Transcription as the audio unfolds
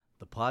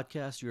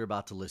podcast you're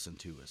about to listen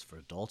to is for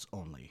adults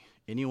only.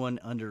 Anyone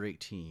under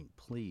 18,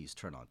 please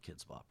turn on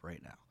Kids Bop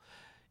right now.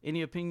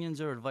 Any opinions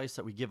or advice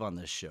that we give on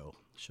this show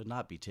should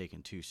not be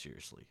taken too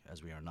seriously,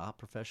 as we are not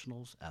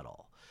professionals at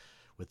all.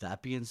 With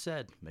that being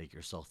said, make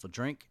yourself a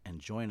drink and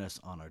join us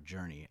on our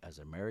journey as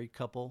a married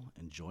couple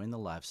enjoying the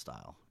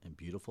lifestyle in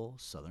beautiful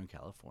Southern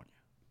California.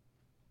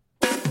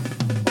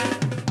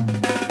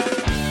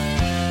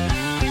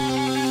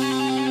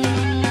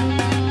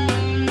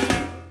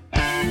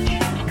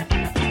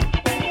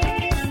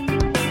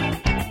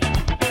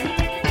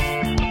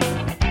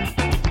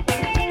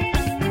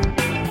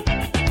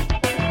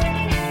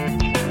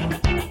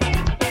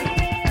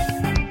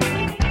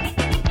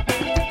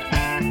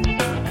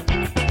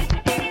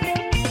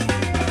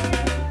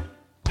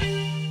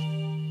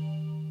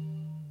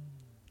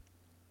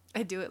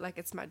 I do it like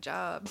it's my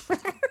job.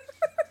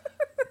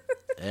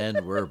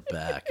 And we're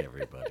back,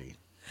 everybody.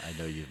 I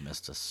know you've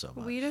missed us so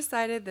much. We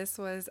decided this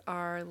was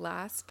our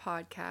last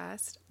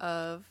podcast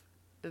of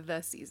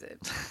the season.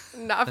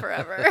 Not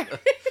forever.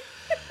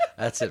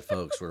 That's it,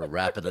 folks. We're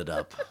wrapping it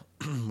up.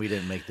 We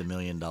didn't make the $1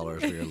 million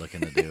we were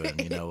looking to do, and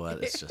you know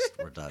what? It's just,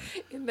 we're done.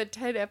 In the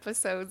 10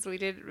 episodes, we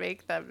didn't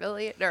make the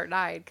million, or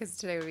 9, because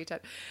today would be 10.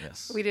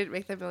 Yes. We didn't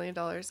make the $1 million.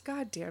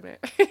 God damn it.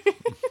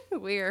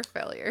 We are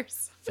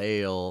failures.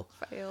 Fail.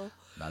 Fail.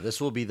 Now, this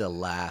will be the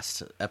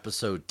last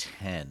episode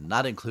 10,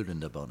 not including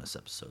the bonus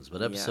episodes,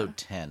 but episode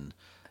 10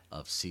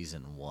 of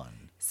season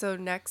 1. So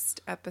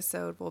next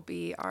episode will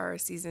be our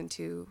season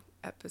 2,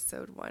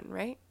 episode 1,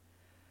 right?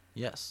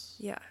 Yes.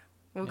 Yeah.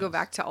 We'll go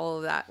back to all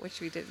of that,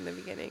 which we did in the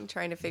beginning,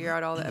 trying to figure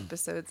out all the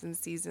episodes and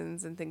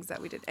seasons and things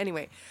that we did.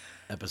 Anyway.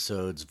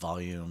 Episodes,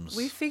 volumes.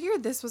 We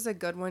figured this was a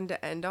good one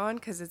to end on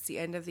because it's the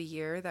end of the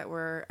year that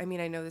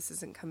I know this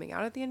isn't coming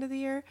out at the end of the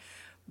year,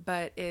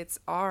 but it's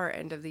our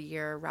end of the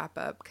year wrap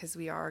up because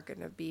we are going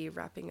to be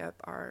wrapping up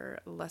our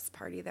Less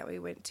Party that we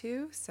went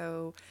to.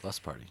 So Less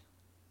Party.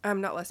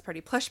 Not Less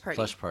Party, Plush Party.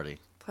 Plush Party.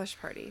 Plush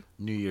Party.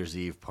 New Year's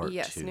Eve part 2.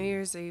 Yes, New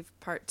Year's Eve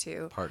part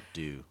 2. Part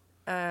 2.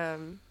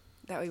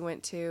 That we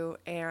went to,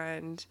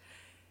 and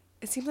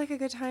it seemed like a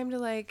good time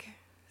to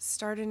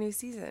start a new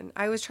season.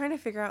 I was trying to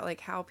figure out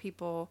how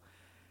people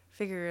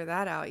figure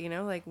that out,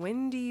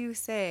 when do you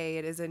say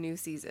it is a new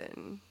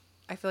season?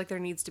 I feel like there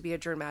needs to be a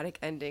dramatic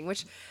ending,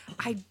 which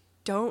I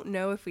don't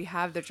know if we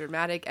have the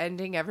dramatic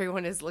ending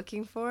everyone is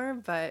looking for,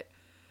 but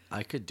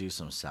I could do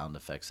some sound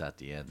effects at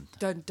the end.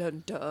 Dun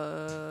dun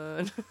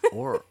dun.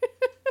 Or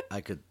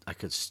I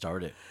could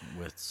start it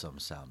with some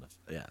sound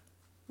yeah.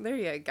 There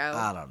you go.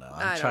 I don't know.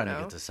 I'm trying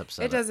to get this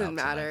episode. It doesn't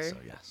matter.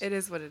 Tonight, so yes. It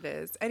is what it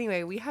is.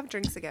 Anyway, we have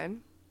drinks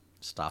again.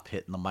 Stop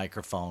hitting the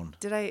microphone.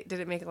 Did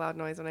it make a loud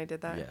noise when I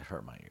did that? Yeah, it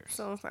hurt my ears.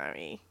 So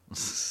sorry.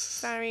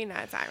 Sorry,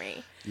 not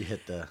sorry. You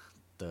hit the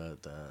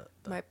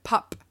my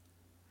pop.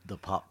 The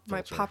pop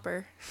filter. My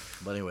popper.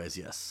 But anyways,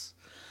 yes.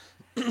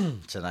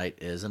 Tonight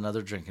is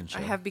another drinking show.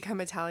 I have become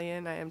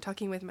Italian. I am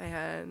talking with my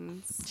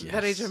hands. Yes.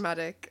 Very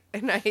dramatic.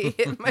 And I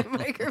hit my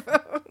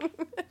microphone.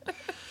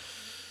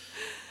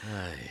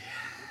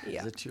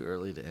 Is it too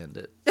early to end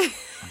it?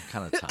 I'm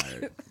kind of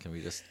tired. Can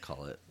we just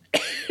call it?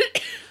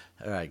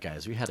 All right,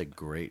 guys. We had a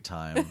great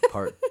time.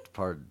 Part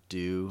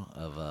 2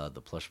 of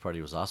the Plush Party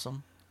was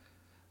awesome.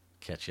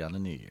 Catch you on the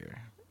New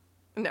Year.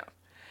 No.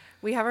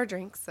 We have our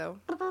drinks, so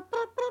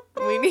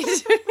we need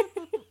to...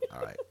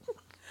 All right.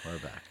 We're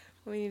back.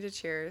 We need to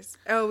cheers.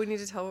 Oh, we need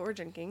to tell what we're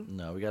drinking.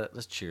 No, we got it.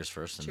 Let's cheers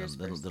first, and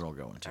then we'll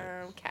go into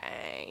it.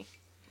 Okay.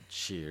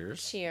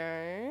 Cheers.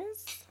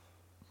 Cheers.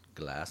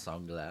 Glass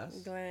on glass.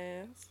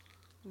 Glass.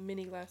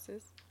 Mini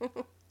glasses. I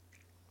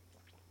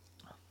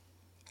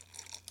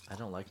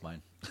don't like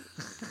mine.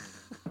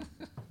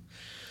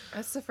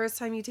 That's the first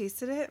time you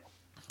tasted it?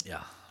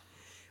 Yeah.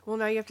 Well,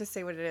 now you have to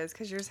say what it is,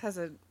 because yours has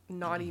a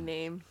naughty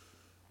name.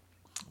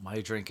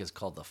 My drink is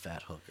called the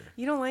Fat Hooker.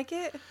 You don't like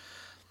it?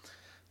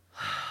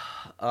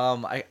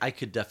 I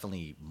could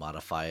definitely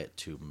modify it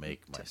to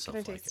make myself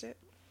like it. Can I taste it?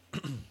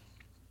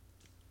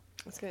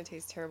 It's going to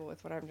taste terrible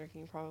with what I'm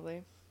drinking,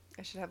 probably.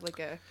 I should have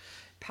a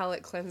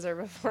palate cleanser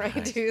before I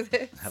do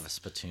this. Have a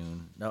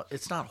spittoon. No,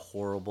 it's not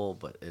horrible,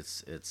 but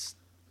it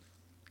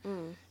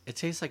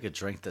tastes like a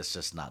drink that's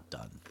just not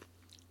done.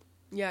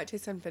 Yeah, it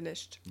tastes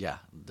unfinished. Yeah,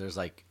 there's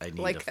I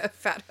need a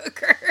Fat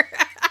Hooker.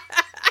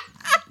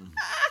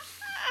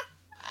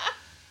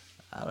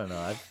 I don't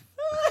know.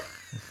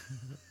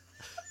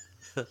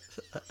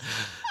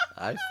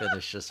 I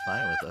finished just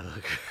fine with the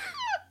hooker.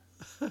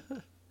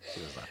 She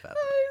was not fat.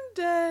 I'm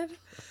dead.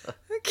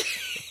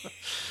 Okay.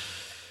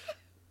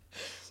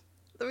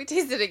 Let me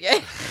taste it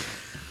again.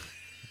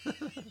 There's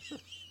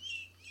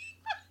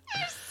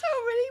so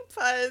many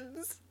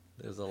puns.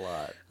 There's a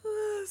lot.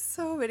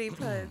 So many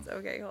puns.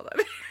 Okay, hold on.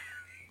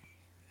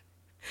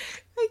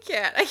 I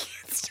can't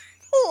start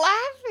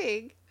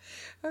laughing.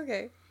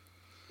 Okay.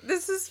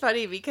 This is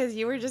funny because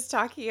you were just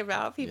talking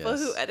about people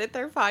who edit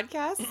their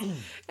podcasts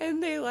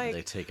and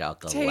they take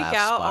out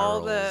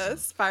all the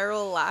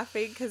spiral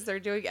laughing because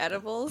they're doing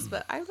edibles,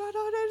 but I'm not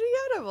on any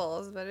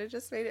edibles, but it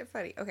just made it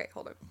funny. Okay,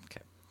 hold on.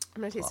 Okay. I'm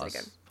going to taste it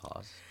again.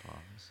 Pause.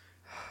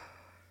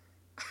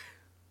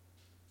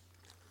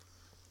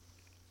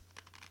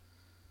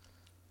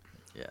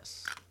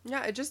 Yes.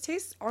 Yeah, it just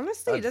tastes.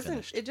 Honestly, it doesn't.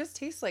 Unfinished. It just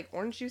tastes like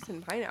orange juice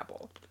and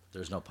pineapple.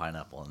 There's no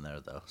pineapple in there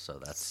though, so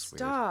that's weird.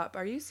 Stop.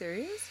 Are you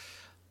serious?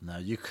 No,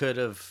 you could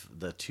have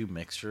the two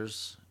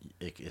mixers.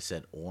 It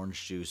said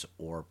orange juice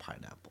or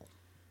pineapple.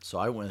 So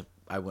I went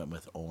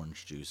with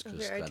orange juice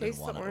because Okay, I I didn't taste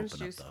the want to orange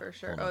open juice up for the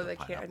sure. whole Oh, nother the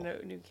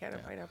pineapple. new can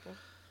of pineapple.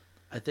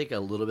 I think a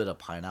little bit of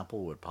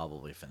pineapple would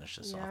probably finish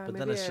this off, but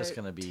then maybe it's just a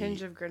gonna be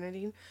tinge of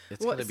grenadine.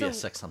 it's gonna be a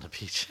Sex on the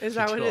Beach. Is if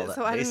that you what do it all is?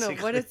 So I don't know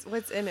basically.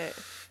 what's in it,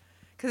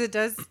 because it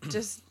does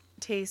just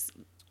taste.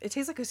 It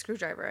tastes like a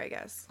screwdriver, I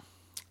guess.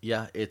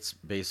 Yeah, it's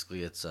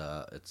basically it's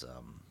what's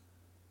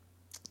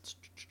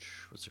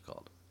it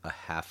called? A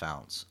half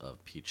ounce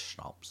of peach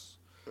schnapps.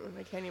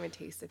 I can't even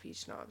taste the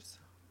peach schnapps.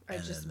 I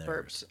And just then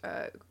burped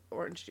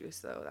orange juice,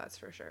 though. That's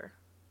for sure.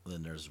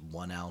 Then there's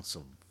 1 ounce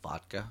of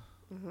vodka,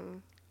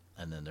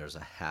 and then there's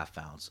a half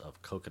ounce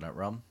of coconut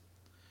rum,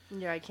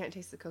 Yeah, I can't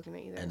taste the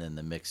coconut either. and then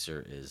the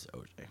mixer is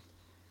OJ,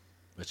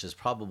 which is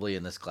probably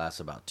in this glass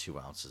about 2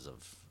 ounces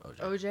of OJ.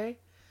 OJ,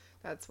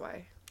 that's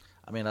why.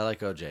 I mean, I like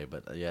OJ,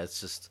 but yeah, it's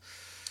just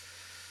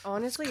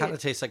Honestly, kind of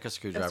tastes like a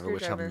screwdriver,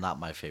 which screwdriver. I'm not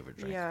my favorite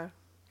drink. Yeah.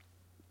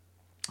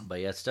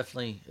 But yeah, it's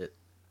definitely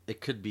it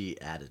could be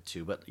added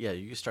to, but yeah,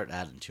 you start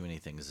adding too many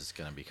things, it's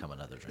gonna become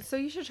another drink. So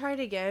you should try it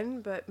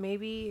again, but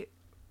maybe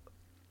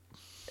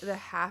the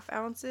half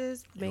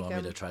ounces. You want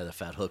me to try the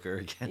fat hooker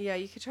again? Yeah,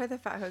 you could try the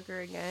fat hooker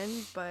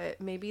again,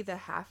 but maybe the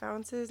half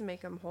ounces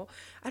make them whole.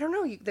 I don't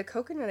know. The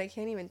coconut, I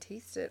can't even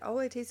taste it. All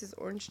I taste is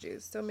orange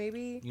juice. So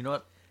maybe You know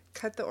what?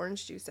 cut the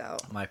orange juice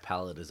out. My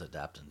palate is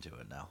adapting to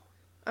it now.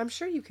 I'm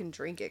sure you can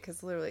drink it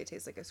because literally it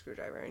tastes like a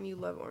screwdriver, and you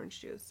love orange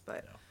juice,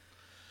 but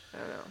I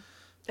don't know.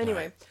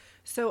 Anyway, right.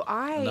 so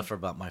Enough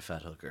about my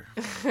fat hooker.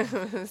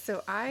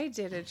 so I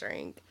did a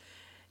drink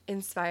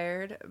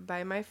inspired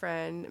by my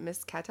friend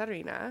Miss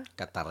Katarina.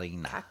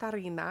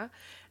 Katarina.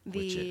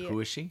 The Who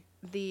is she?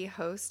 the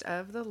host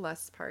of the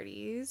Lust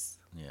Parties.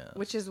 Yeah.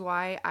 Which is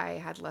why I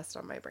had lust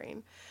on my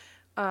brain.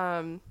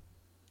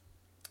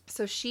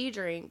 So she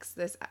drinks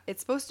this.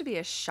 It's supposed to be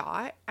a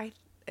shot. I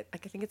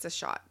think it's a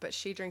shot, but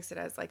she drinks it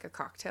as like a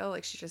cocktail.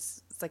 Like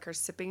it's like her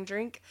sipping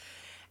drink.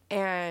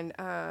 And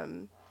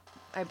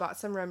I bought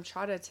some rum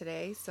chata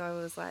today, so I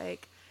was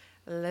like,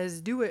 let's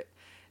do it.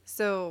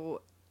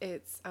 So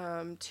it's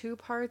 2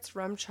 parts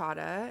rum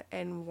chata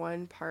and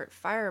 1 part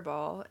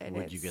Fireball. And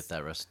Where'd you get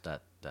that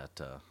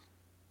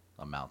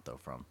amount though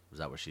from? Is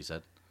that what she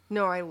said?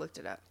 No, I looked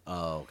it up.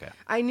 Oh, okay.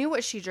 I knew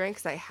what she drank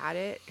because I had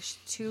it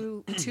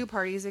two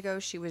parties ago.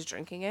 She was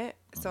drinking it,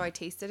 so I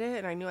tasted it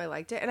and I knew I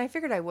liked it, and I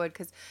figured I would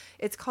because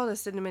it's called a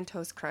cinnamon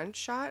toast crunch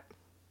shot,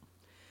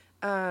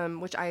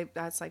 which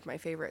that's like my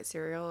favorite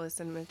cereal is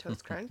cinnamon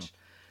toast crunch.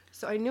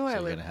 So I knew So I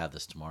you're would. gonna have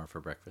this tomorrow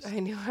for breakfast? I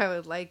knew I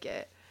would like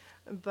it,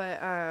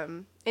 but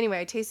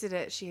anyway, I tasted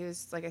it. She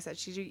was like I said,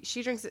 she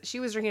drinks it. She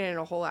was drinking it in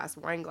a whole ass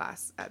wine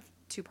glass at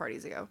 2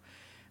 parties ago.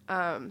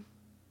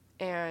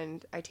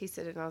 And I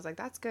tasted it and I was like,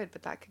 that's good,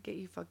 but that could get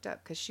you fucked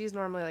up because she's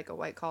normally like a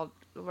white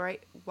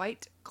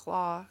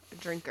claw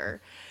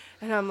drinker.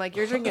 And I'm like,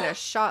 you're drinking a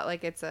shot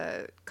like it's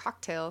a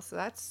cocktail. So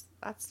that's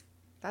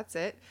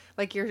it.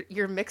 Like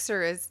your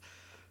mixer is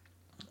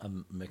A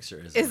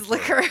mixer is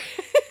liquor.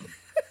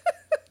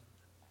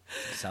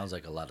 Sounds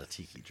like a lot of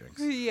tiki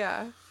drinks.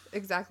 Yeah,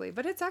 exactly.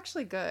 But it's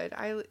actually good.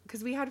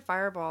 Because we had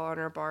Fireball on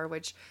our bar,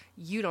 which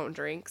you don't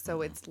drink.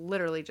 So it's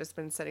literally just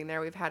been sitting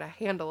there. We've had a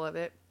handle of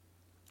it.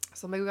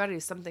 So maybe we got to do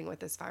something with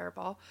this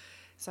Fireball.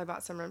 So I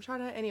bought some rum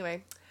chata.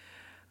 Anyway,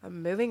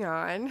 I'm moving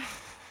on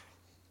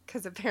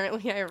because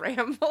apparently I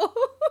ramble.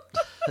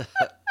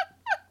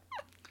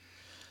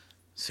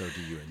 So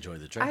do you enjoy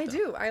the drink? I though?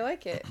 do. I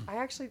like it.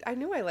 I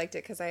knew I liked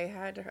it because I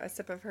had a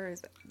sip of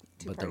hers.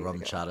 But the rum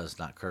chata's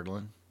not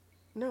curdling?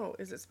 No,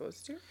 is it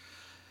supposed to?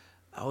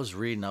 I was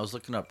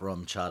looking up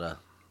rum chata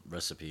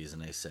recipes,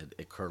 and they said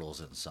it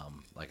curdles in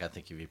some. Like, I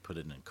think if you put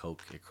it in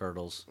Coke, it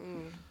curdles.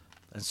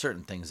 And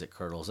certain things it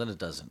curdles, and it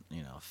doesn't,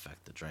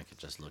 affect the drink. It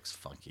just looks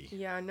funky.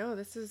 Yeah, no,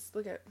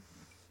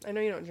 I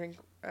know you don't drink,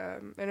 I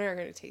know you're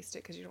going to taste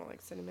it because you don't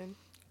like cinnamon.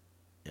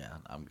 Yeah,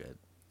 I'm good.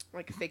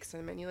 Like fake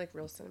cinnamon. You like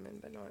real cinnamon,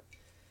 but not.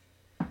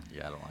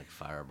 Yeah, I don't like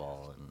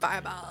Fireball.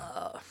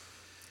 Fireball.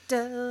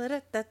 Da, da, da,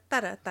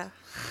 da, da, da.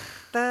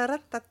 Da, da,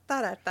 da,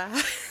 da, da.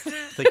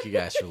 Thank you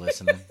guys for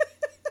listening.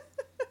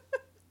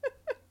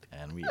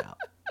 And we out.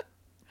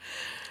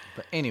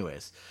 But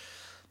anyways,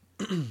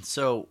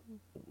 so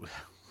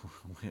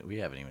we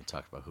haven't even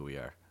talked about who we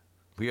are.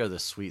 We are the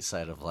Sweet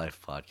Side of Life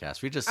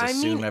podcast. We just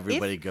assume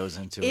everybody goes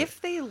into it.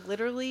 If they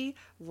literally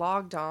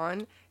logged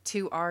on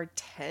to our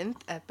 10th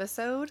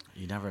episode,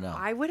 You never know.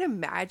 I would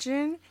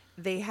imagine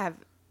they have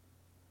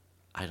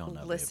I don't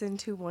know. listened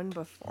to one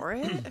before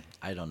it.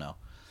 I don't know.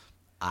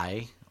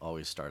 I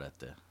always start at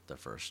the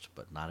first,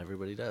 but not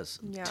everybody does.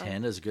 Yeah.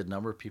 10 is a good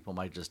number. People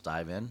might just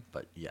dive in,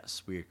 but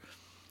yes, we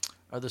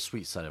are the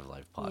Sweet Side of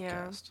Life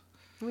podcast.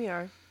 Yeah, we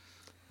are.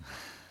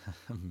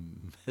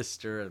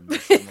 Mr. and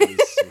Mrs. Emily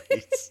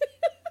Sweets.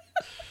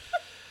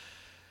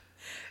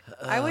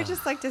 I would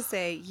just like to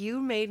say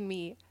you made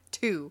me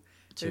two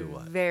Two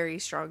what? very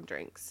strong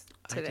drinks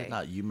I today. did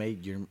not. You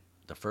made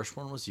the first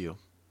one was you.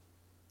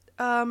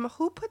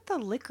 Who put the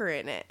liquor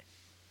in it?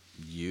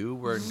 You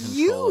were in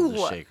control of the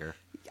You! shaker.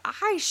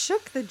 I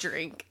shook the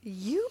drink.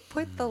 You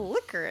put the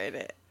liquor in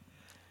it.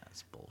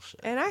 That's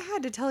bullshit. And I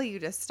had to tell you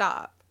to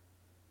stop.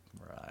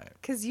 Right.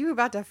 Because you were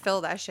about to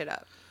fill that shit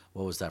up.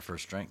 What was that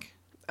first drink?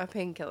 A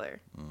painkiller.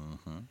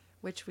 Mm-hmm.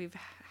 Which we've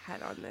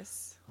had on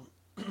this.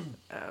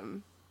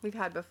 We've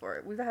had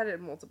before. We've had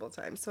it multiple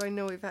times. So I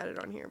know we've had it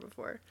on here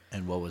before.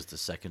 And what was the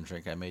second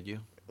drink I made you?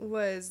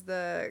 Was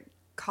the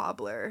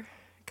cobbler.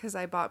 Because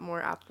I bought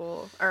more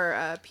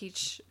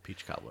peach.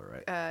 Peach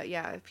cobbler, right?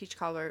 Yeah, peach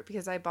cobbler.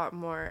 Because I bought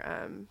more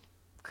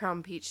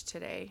crown peach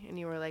today. And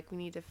you were like, we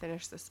need to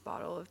finish this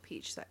bottle of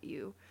peach that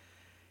you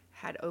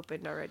had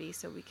opened already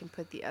so we can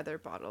put the other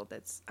bottle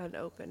that's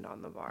unopened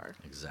on the bar.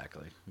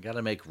 Exactly. You got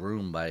to make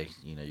room by,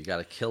 you got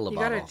to kill a you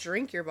bottle. You got to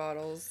drink your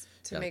bottles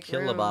to make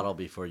kill room. a bottle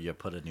before you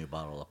put a new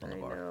bottle up on the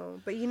bar. I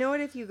know. But you know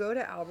what? If you go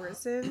to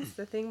Albertsons,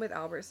 the thing with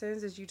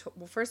Albertsons is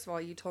well, first of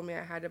all, you told me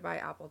I had to buy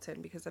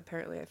Ep10 because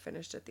apparently I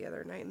finished it the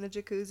other night in the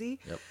jacuzzi.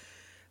 Yep.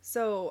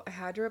 So I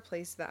had to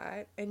replace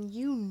that. And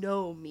you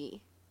know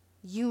me.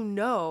 You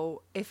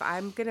know if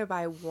I'm going to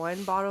buy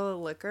one bottle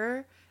of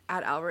liquor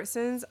at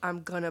Albertsons,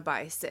 I'm going to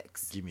buy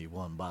 6. Give me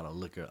one bottle of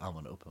liquor. I'm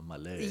going to open my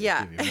legs.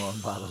 Yeah. Give me one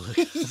bottle of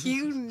liquor.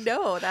 You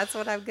know that's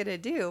what I'm going to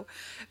do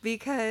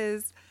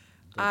because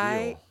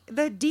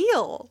The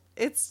deal.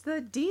 It's the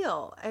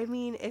deal. I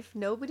mean, if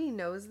nobody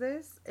knows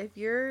this, I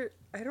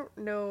don't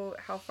know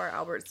how far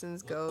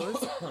Albertsons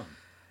goes.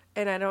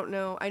 And I don't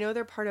know. I know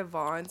they're part of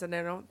Vaughn's, and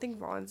I don't think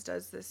Vaughn's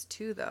does this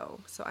too,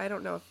 though. So I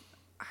don't know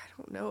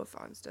if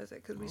Vaughn's does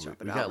it because we shop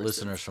at Albertsons. We got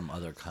listeners from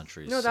other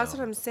countries. No, that's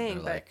what I'm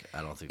saying. But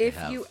I don't think if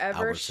they have you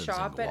ever Albertsons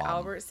shop in at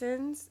Guam.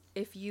 Albertsons,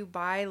 if you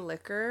buy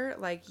liquor,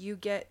 like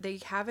they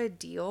have a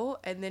deal,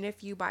 and then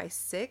if you buy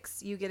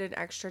 6, you get an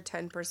extra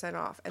 10%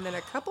 off. And then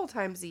a couple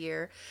times a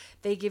year,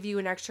 they give you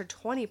an extra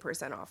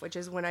 20% off, which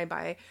is when I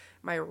buy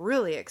my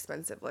really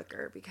expensive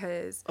liquor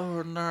because.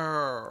 Oh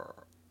no!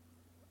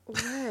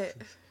 What?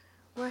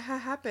 What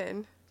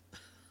happened?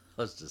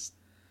 I was just.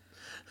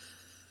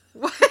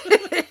 What?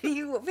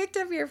 You picked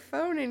up your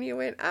phone and you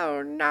went,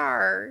 oh,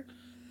 no.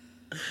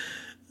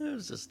 It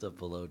was just a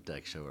Below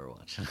Deck show we're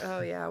watching.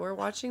 Oh, yeah. We're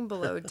watching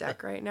Below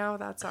Deck right now.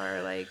 That's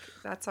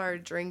our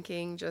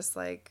drinking, just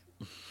like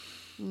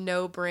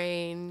no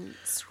brain,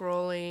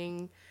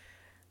 scrolling,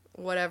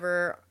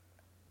 whatever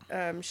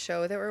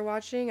show that we're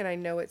watching. And I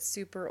know it's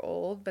super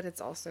old, but it's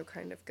also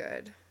kind of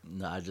good.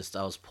 No, I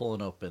was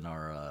pulling open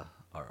our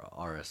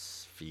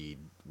RS feed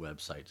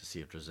website to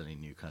see if there's any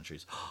new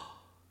countries.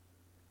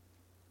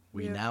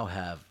 We now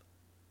have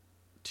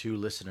 2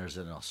 listeners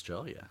in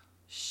Australia.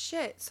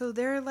 Shit. So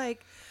they're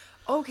like,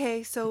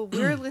 okay, so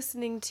we're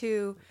listening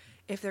to,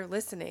 if they're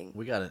listening.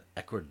 We got an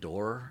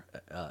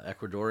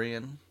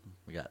Ecuadorian.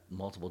 We got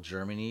multiple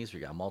Germanys. We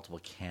got multiple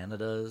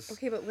Canadas.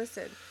 Okay, but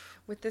listen,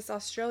 with this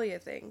Australia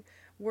thing,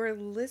 we're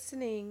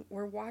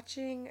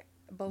watching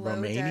Below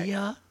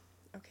Romania?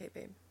 Deck. Okay,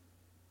 babe.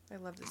 I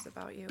love this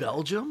about you.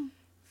 Belgium?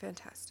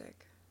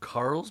 Fantastic.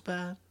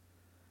 Carlsbad?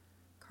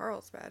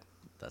 Carlsbad.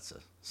 That's a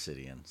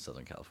city in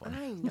Southern California.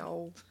 I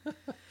know.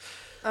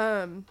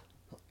 I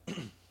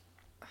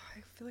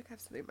feel like I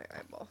have something in my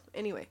eyeball.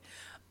 Anyway,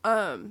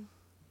 what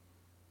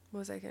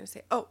was I going to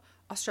say? Oh,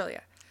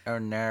 Australia. Oh,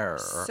 no.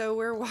 So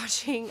we're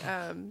watching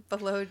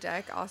Below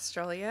Deck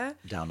Australia.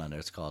 Down Under.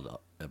 It's called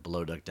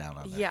Below Deck Down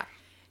Under. Yeah.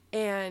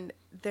 And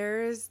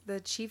there's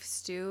the chief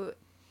stew.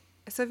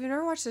 So if you've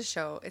never watched the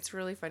show, it's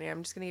really funny.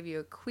 I'm just going to give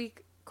you a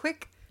quick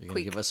You're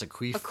going to give us a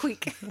quick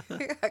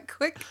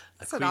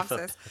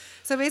synopsis.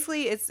 So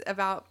basically it's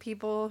about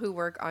people who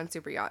work on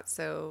super yachts.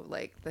 So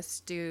like the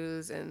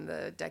stews and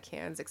the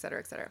deckhands, et cetera,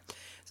 et cetera.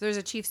 So there's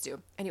a chief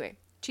stew. Anyway,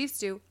 chief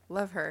stew,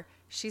 love her.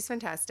 She's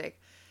fantastic.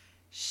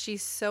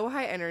 She's so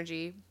high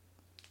energy,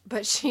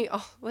 but she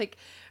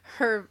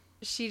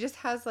just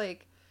has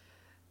like,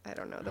 I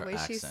don't know, the way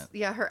accent.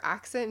 her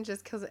accent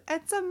just kills it.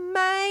 It's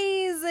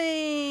amazing.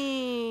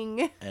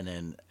 And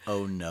then,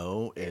 oh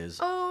no is,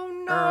 oh no.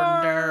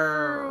 Oh,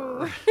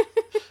 no.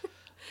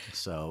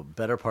 So,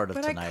 better part of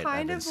But tonight,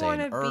 I've been saying,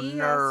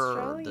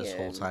 this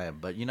whole time.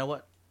 But you know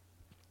what?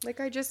 Like,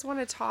 I just want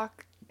to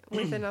talk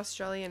with an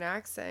Australian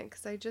accent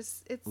because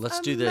it's Let's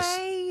amazing. do this.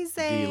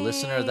 The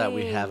listener that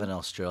we have in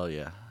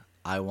Australia,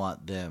 I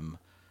want them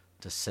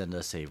to send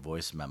us a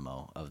voice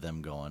memo of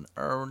them going,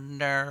 oh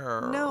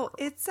no. No,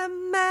 it's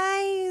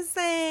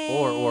amazing.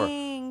 Or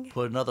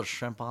put another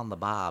shrimp on the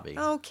barbie.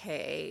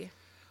 Okay.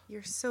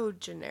 You're so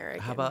generic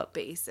How and about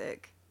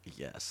basic.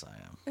 Yes, I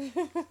am.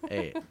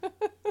 Hey,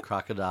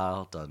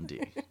 Crocodile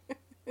Dundee.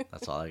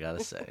 That's all I got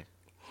to say.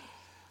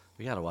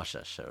 We got to watch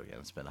that show again.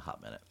 It's been a hot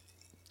minute.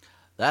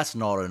 That's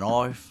not a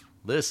knife.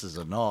 This is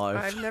a knife.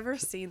 I've never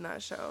seen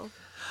that show.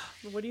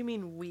 What do you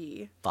mean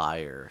we?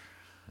 Fire.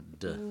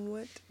 Duh.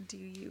 What do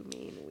you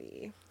mean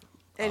we?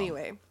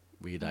 Anyway,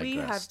 we digressed. We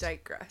have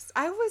digressed.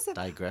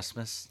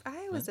 Digressmas?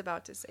 I was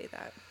about to say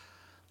that.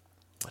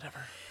 Whatever.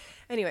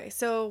 Anyway,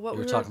 so what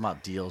We were talking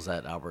about deals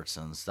at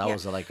Albertsons. That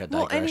was like a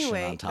digression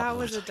on top that of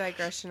was it. a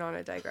digression on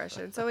a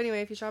digression. So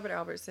anyway, if you shop at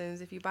Albertsons,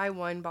 if you buy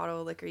one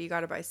bottle of liquor, you got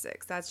to buy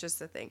 6. That's just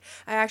the thing.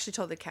 I actually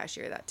told the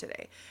cashier that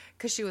today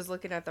because she was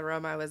looking at the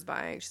rum I was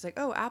buying. She's like,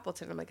 "Oh,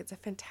 Appleton." I'm like, "It's a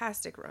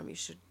fantastic rum.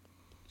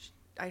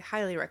 I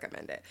highly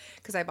recommend it,"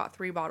 because I bought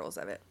 3 bottles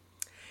of it.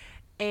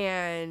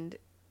 And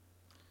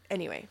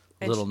anyway,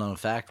 Little known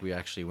fact: we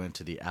actually went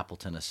to the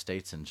Appleton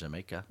Estates in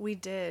Jamaica. we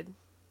did.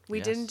 We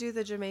Yes. didn't do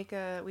the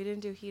Jamaica. We didn't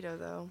do Hito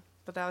though,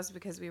 but that was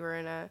because we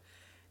were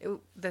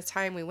the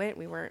time we went,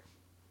 we weren't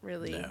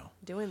really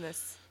doing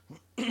this.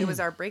 It was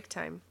our break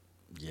time.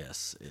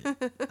 Yes,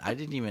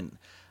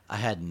 I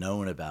had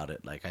known about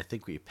it. Like I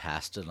think we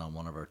passed it on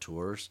one of our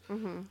tours.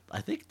 Mm-hmm. I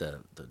think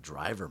the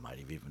driver might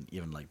have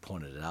even like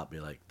pointed it out,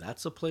 be like,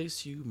 "That's a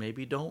place you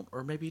maybe don't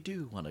or maybe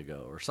do want to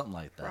go," or something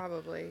like that.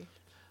 Probably.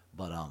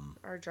 But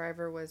our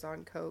driver was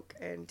on coke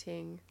and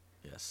ting.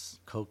 Yes,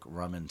 Coke,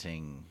 rum, and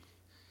ting.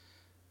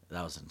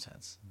 That was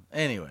intense.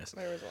 Anyways,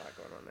 There was a lot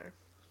going on there.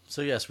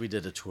 so yes, we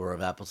did a tour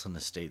of Appleton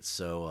Estates.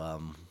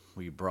 So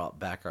we brought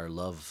back our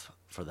love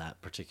for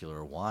that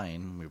particular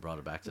wine. We brought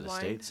it back to the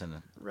States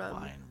and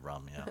rum.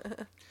 rum, yeah.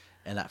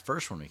 And at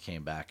first, when we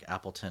came back,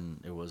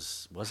 Appleton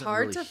wasn't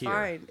Hard really to here.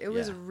 find. It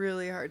was Yeah.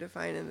 really hard to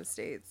find in the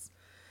States.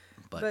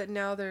 But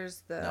now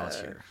there's now it's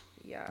here.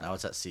 Yeah. Now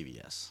it's at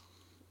CVS.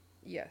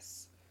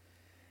 Yes.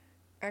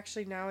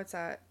 Actually, now it's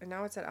at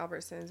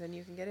Albertsons, and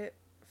you can get it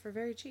for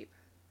very cheap.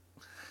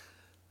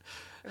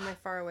 Am I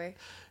far away?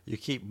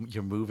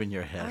 You're moving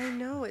your head. I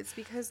know. It's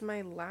because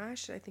my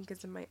lash, I think,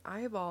 is in my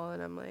eyeball,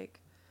 and I'm like,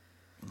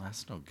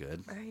 That's no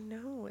good. I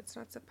know. It's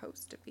not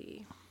supposed to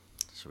be.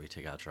 Should we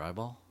take out your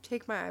eyeball?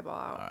 Take my eyeball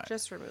out. All right.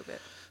 Just remove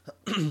it.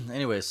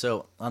 Anyway,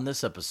 so on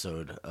this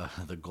episode,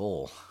 the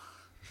goal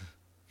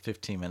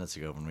 15 minutes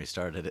ago when we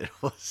started it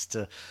was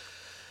to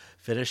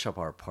finish up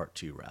our part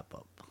 2 wrap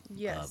up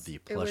Yes. of the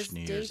It Plush was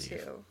New day Year's 2.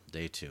 Eve.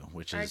 Day 2,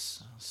 which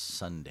is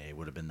Sunday,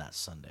 would have been that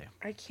Sunday.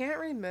 I can't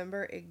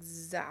remember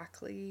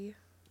exactly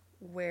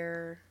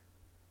where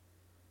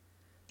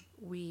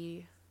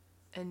we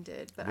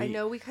ended, but I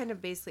know we kind of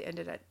basically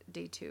ended at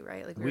day 2,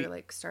 right? Like we were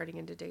like starting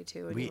into day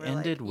 2, and you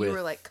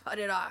were like, cut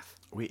it off.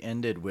 We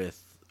ended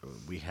with,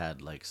 we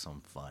had like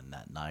some fun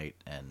that night,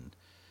 and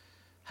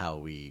how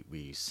we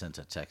sent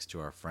a text to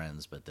our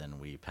friends, but then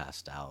we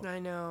passed out. I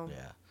know.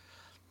 Yeah.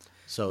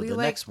 So the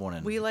next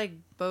morning, we like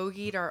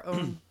bogeyed our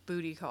own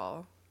booty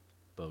call.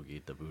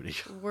 Bogeyed the booty.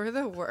 We're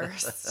the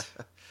worst.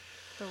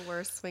 The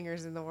worst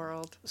swingers in the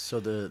world. So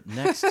the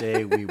next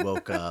day we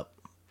woke up,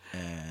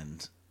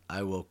 and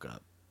I woke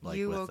up. Like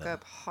you woke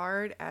up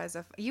hard as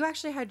you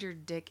actually had your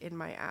dick in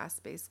my ass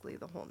basically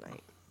the whole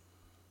night.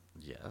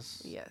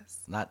 Yes. Yes.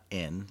 Not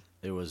in.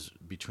 It was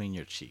between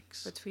your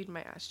cheeks. Between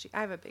my ass cheeks.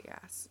 I have a big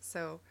ass,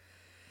 so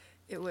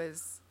it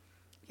was,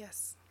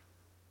 yes.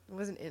 It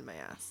wasn't in my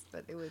ass,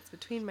 but it was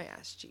between my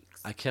ass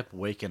cheeks. I kept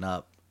waking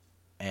up,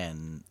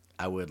 and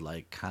I would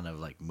like kind of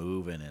like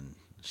move, and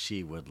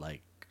she would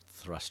like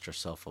thrust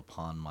herself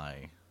upon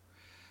my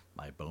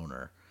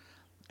boner,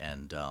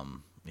 and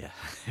yeah,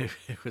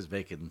 it was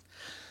making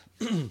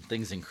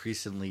things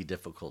increasingly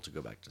difficult to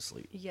go back to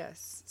sleep.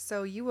 Yes.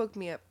 So you woke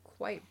me up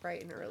quite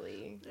bright and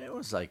early. It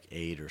was like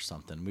 8 or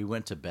something. We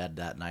went to bed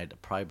that night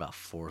at probably about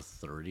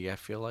 4:30, I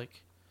feel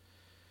like,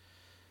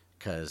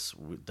 because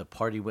the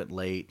party went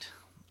late.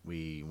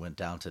 We went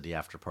down to the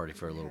after party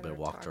for a little bit,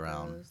 walked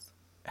around,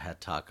 had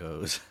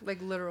tacos.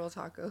 Like literal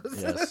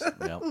tacos. Yes,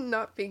 yep.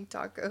 Not pink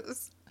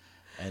tacos.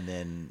 And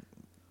then,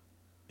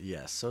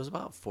 yes, so it was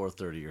about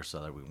 4:30 or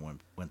so that we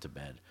went to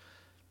bed.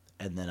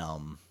 And then,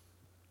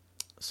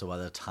 so by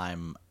the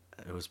time,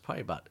 it was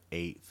probably about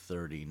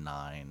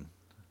 8:39,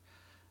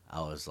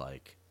 I was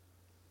like,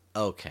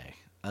 okay,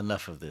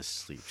 enough of this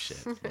sleep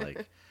shit.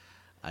 Like,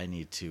 I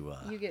need to...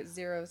 you get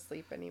zero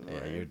sleep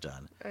anymore. Yeah, you're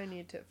done. I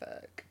need to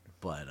fuck.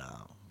 But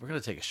we're going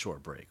to take a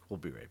short break. We'll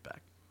be right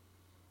back.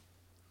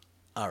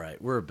 All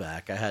right, we're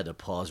back. I had to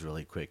pause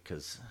really quick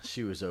because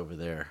she was over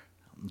there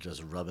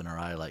just rubbing her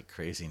eye like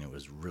crazy, and it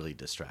was really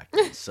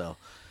distracting. So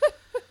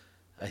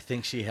I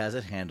think she has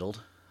it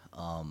handled,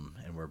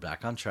 and we're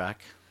back on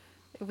track.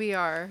 We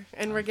are.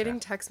 And we're getting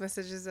text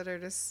messages that are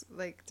just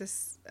like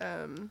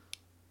Distracting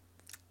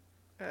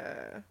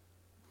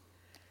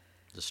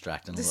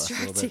us a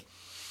little bit.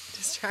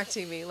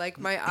 Distracting me. Like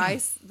my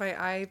eye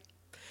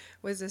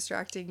was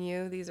distracting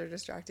you. These are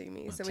distracting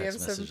me. So we have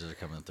some messages are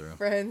coming through.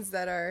 friends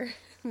that are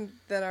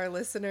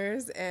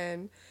listeners,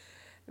 and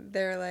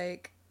they're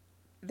like,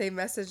 they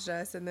messaged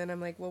us, and then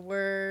I'm like, well,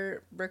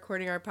 we're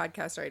recording our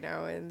podcast right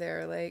now, and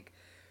they're like,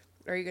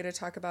 are you going to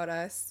talk about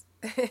us?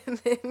 And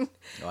then,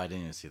 I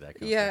didn't even see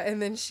that. Yeah,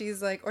 and then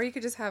she's like, or you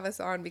could just have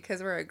us on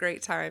because we're a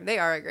great time. They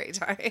are a great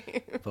time.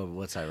 But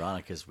what's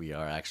ironic is we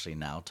are actually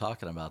now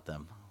talking about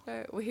them.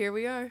 Well, here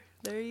we are.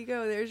 There you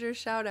go. There's your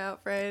shout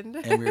out, friend.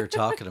 And we were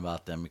talking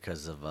about them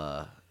because of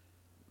a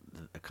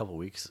couple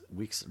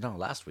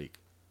last week,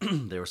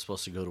 they were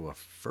supposed to go to a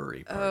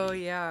furry party. Oh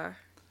yeah.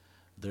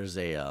 There's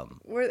a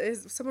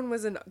someone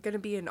was going to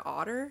be an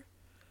otter.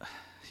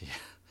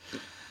 Yeah.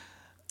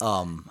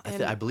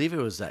 I believe it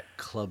was at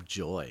Club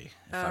Joy,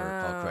 if I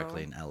recall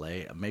correctly, in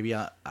LA. Maybe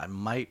I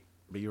might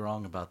be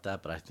wrong about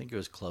that, but I think it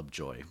was Club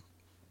Joy.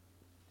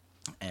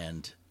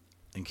 And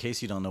in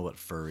case you don't know what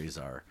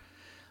furries are,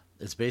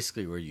 it's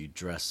basically where you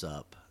dress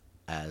up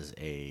as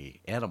a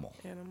animal.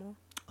 Animal.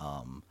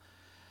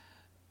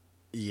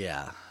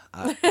 Yeah.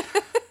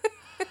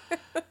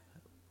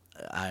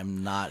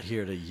 I'm not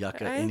here to yuck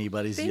at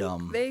anybody's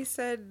yum. They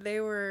said they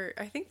were.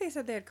 I think they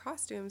said they had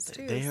costumes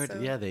too. They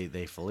heard, yeah,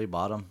 they fully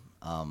bought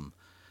them.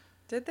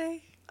 Did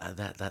they?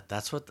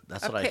 That's what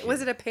I hear.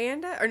 Was it a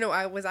panda or no?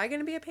 Was I going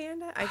to be a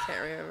panda? I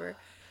can't remember.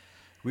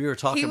 We were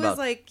talking about.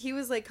 He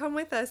was like, come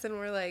with us, and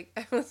we're like,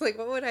 I was like,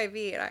 what would I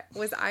be? And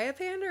was I a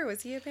panda or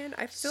was he a panda?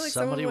 I feel like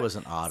somebody was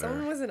an otter.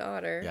 Someone was an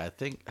otter. Yeah, I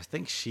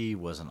think she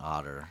was an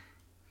otter.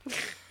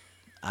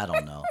 I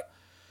don't know.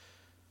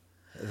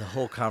 The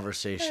whole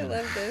conversation. I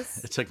love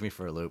this. It took me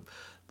for a loop.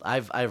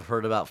 I've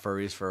heard about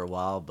furries for a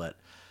while, but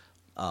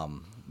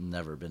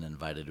never been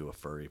invited to a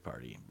furry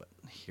party. But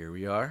here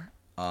we are.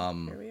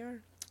 Here we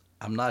are.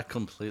 I'm not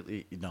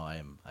completely. No, I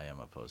am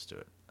opposed to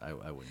it. I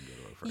wouldn't go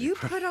to a furry You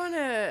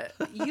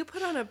party.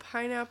 put on a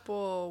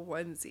pineapple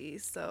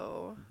onesie,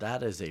 so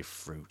That is a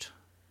fruit.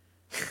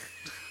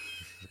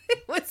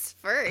 it was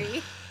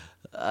furry.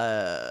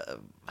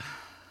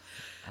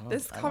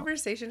 This I don't-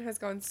 conversation has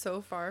gone so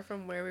far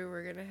from where we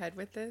were gonna head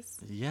with this.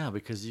 Yeah,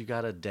 because you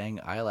got a dang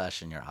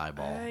eyelash in your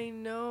eyeball. I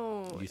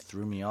know. You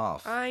threw me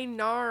off. I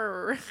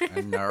know.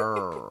 I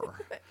know.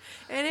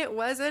 And it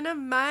wasn't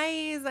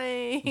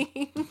amazing.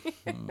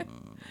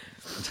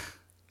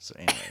 So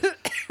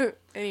anyways.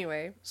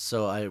 Anyway.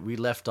 So we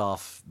left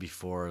off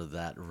before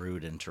that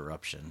rude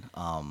interruption.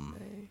 My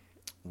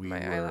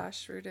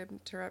eyelash rude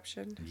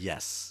interruption.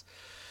 Yes.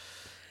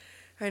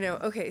 I know.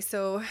 Okay,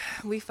 so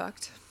we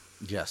fucked.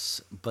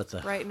 Yes, but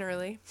Bright and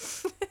early.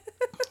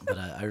 but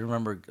I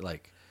remember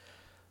like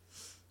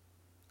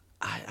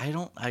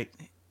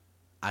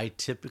I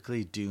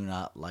typically do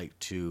not like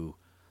to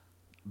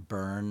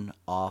burn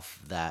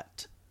off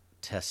that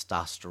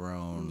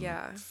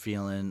testosterone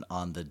feeling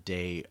on the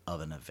day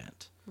of an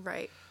event.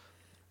 Right.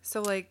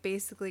 So like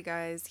basically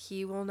guys,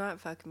 he will not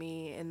fuck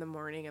me in the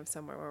morning of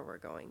somewhere where we're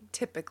going,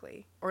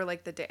 typically, or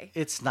like the day.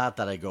 It's not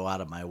that I go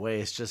out of my way.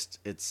 It's just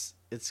it's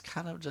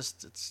kind of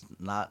just it's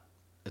not.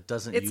 It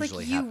doesn't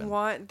usually happen. It's like you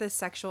want the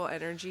sexual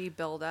energy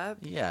build up.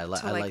 Yeah, I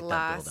like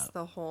last that build up.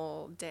 the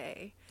whole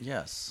day.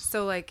 Yes.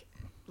 So like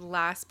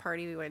last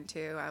party we went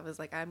to, I was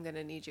like, I'm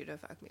gonna need you to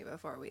fuck me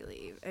before we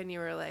leave, and you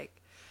were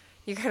like,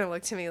 you kind of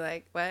looked at me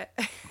like, what?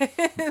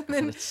 And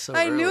then It's so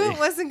I knew early. it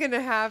wasn't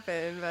gonna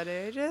happen, but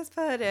I just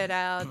put it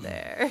out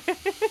there.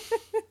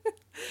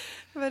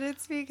 But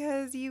it's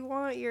because you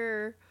want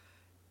your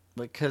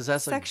Because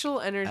that's sexual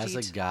energy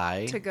as a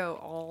guy to go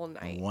all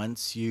night.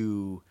 Once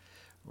you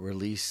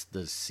release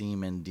the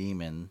semen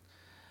demon,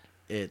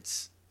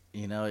 it's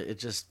it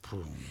just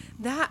boom.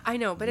 That I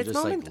know, but You it's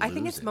just, like, I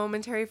think lose it's it.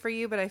 momentary for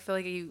you, but I feel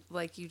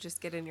like you just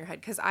get in your head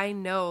because I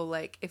know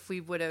like if we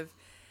would have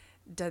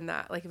done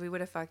that, like if we would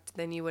have fucked,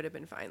 then you would have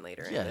been fine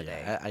later in the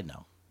day. I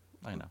know.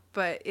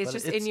 But it's But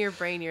just it's- in your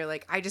brain. You're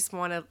like, I just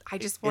want to.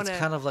 It's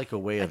kind of like a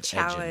way of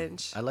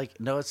challenge. edging.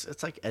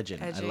 It's like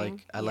edging.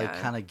 Edging, I like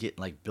yeah. kind of getting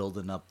like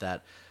building up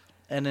that.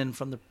 And then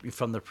from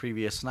the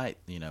previous night,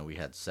 we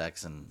had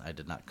sex and I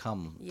did not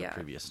come the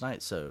previous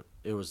night, so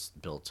it was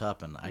built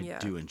up, and I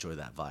do enjoy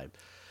that vibe.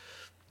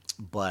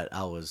 But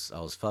I was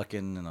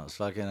fucking and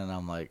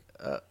I'm like,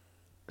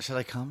 should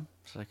I come?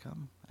 Should I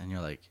come? And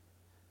you're like,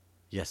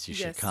 yes, you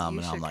should Yes, come.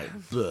 you And I'm should like,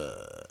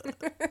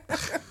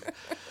 bleh.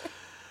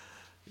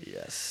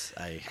 Yes,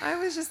 I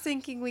was just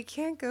thinking we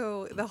can't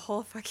go the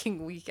whole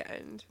fucking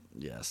weekend.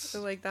 yes.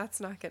 So like that's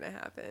not gonna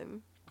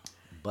happen.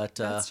 But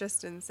That's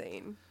just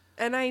insane.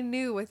 And I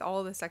knew with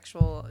all the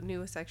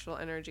new sexual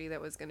energy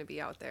that was gonna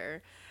be out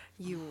there,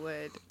 you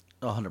would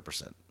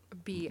 100%.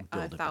 be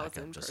Build it back up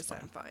 1,000% just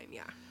fine. fine.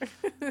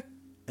 Yeah.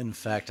 In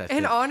fact, I And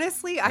think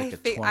honestly,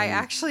 like I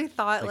actually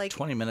thought like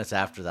 20 minutes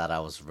after that, I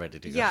was ready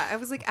to go. yeah, I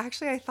was like,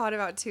 actually, I thought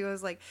about too. I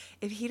was like,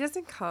 if he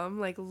doesn't come,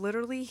 like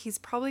literally, he's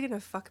probably gonna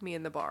fuck me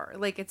in the bar.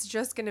 Like it's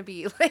just gonna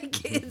be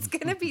like it's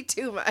gonna be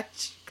too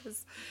much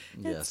because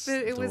Yes,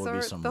 it there was will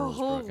be some the rules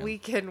whole broken.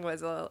 weekend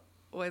was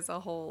a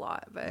whole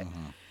lot. But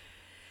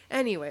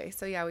anyway,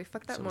 so yeah, we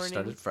fucked that So we morning.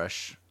 started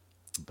fresh,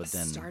 but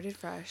then Started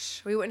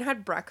fresh. We went and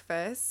had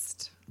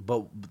breakfast.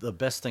 But the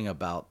best thing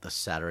about the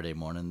Saturday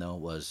morning though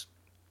was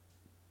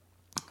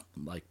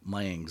like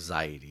my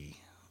anxiety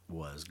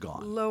was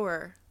gone.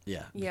 Lower.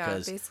 Yeah, Yeah,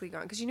 because basically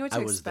gone because you knew what I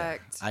to was there.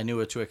 expect. I knew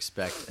what to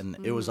expect, and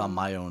it was on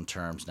my own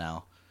terms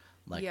now.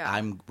 Like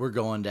Yeah. we're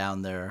going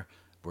down there.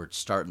 We're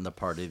starting the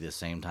party the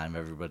same time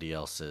everybody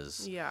else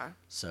is. Yeah.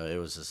 So it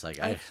was just like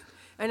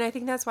And I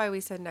think that's why we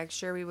said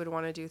next year we would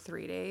want to do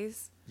 3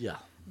 days. yeah.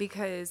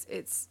 Because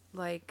it's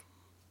like,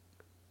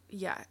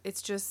 yeah,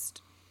 it's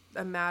just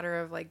a matter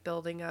of like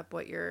building up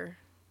what you're,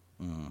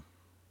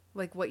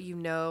 like what you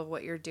know,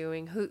 what you're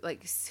doing, who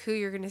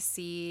you're gonna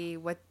see,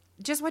 what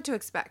to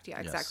expect. Yeah,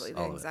 Yes, exactly. The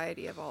all of it.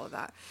 anxiety of all of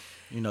that.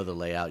 You know the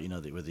layout. You know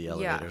where the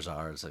elevators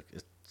are. It's like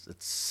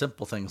it's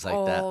simple things like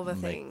All that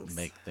the make things.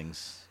 make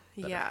things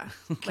better. Yeah.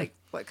 Like,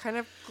 what kind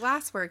of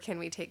glassware can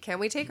we take? Can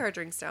we take our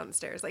drinks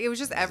downstairs? Like, it was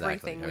just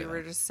everything we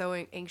were just so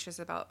anxious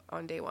about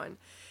on day one.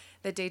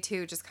 That day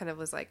two just kind of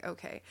was like,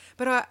 okay.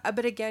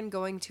 But again,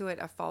 going to it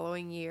a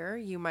following year,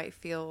 you might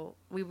feel,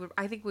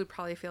 I think we'd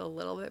probably feel a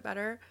little bit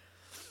better.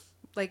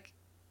 Like,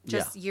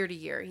 just year to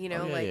year, you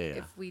know,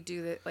 if we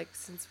do that, like,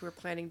 since we're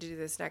planning to do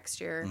this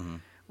next year,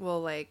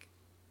 we'll like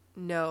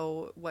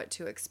know what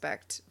to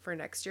expect for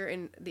next year.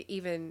 And the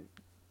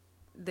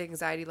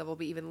anxiety level will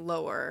be even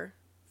lower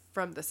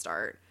from the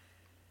start.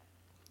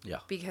 Yeah.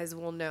 Because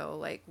we'll know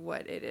like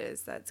what it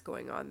is that's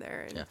going on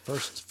there. And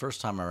first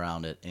time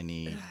around at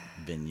any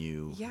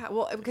venue. Yeah,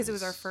 well, because it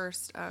was our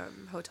first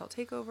hotel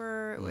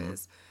takeover. It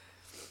was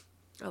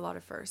a lot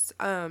of firsts.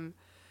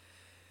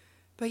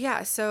 But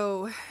yeah,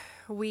 so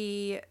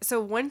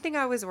one thing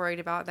I was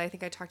worried about that I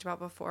think I talked about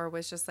before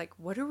was just like,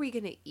 what are we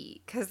gonna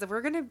eat? Because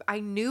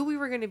I knew we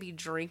were gonna be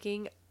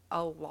drinking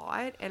a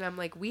lot, and I'm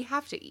like, we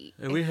have to eat.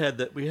 And we had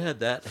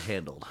that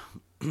handled.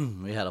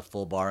 We had a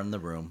full bar in the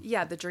room.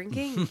 Yeah, the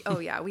drinking. Oh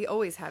yeah, we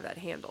always have that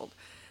handled.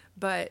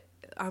 But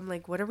I'm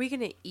like, what are we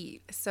gonna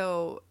eat?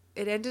 So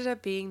it ended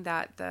up being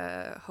that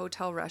the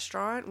hotel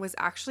restaurant was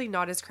actually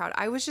not as crowded.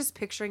 I was just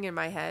picturing in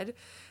my head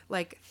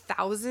like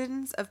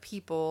thousands of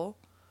people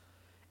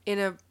in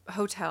a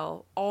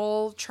hotel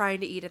all trying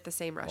to eat at the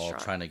same restaurant. All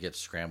trying to get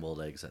scrambled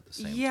eggs at the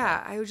same time.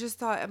 Yeah, I just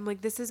thought, I'm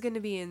like, this is going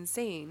to be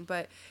insane.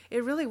 But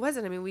it really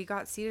wasn't. I mean, we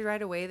got seated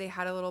right away. They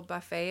had a little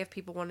buffet if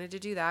people wanted to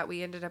do that.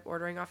 We ended up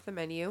ordering off the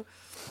menu.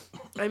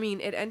 I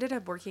mean, it ended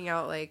up working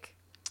out like...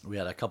 We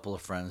had a couple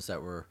of friends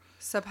that were...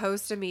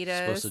 supposed to meet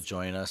us. Supposed to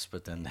join us,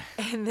 but then...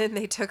 And then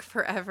they took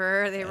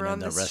forever. They were on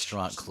the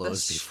restaurant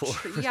closed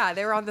before. Yeah,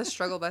 they were on the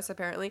struggle bus,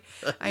 apparently.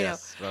 I know.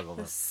 Struggle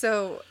bus.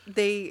 So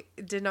they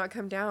did not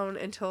come down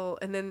until...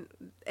 And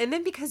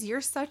then because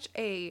you're such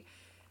a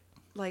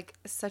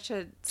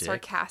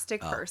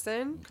sarcastic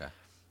person... Okay.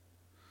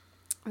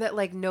 That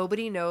like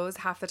nobody knows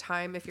half the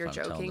time if you're I'm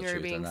joking or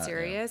being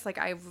serious. Yeah. Like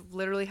I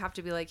literally have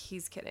to be like,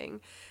 he's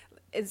kidding.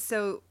 And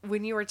so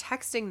when you were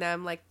texting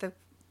them,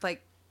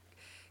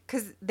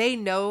 because they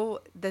know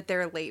that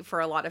they're late for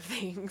a lot of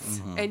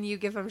things, and you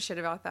give them shit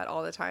about that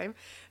all the time.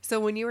 So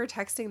when you were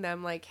texting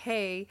them like,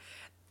 hey,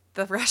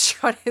 the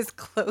restaurant is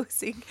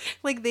closing,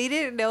 like they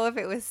didn't know if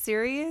it was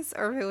serious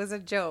or if it was a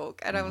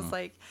joke. And I was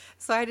like,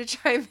 so I had to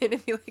chime in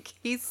and be like,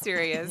 he's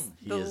serious.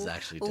 He is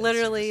actually dead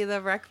literally serious. The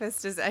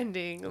breakfast is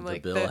ending. The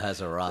bill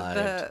has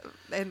arrived.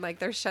 And like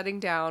they're shutting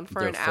down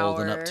for they're an hour.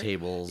 They're folding up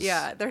tables.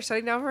 Yeah, they're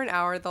shutting down for an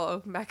hour. They'll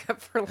open back up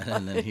for lunch.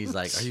 And then he's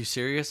like, are you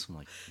serious? I'm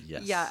like,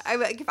 yes. Yeah,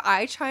 if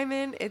I chime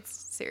in, it's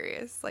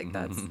serious. Like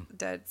that's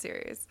dead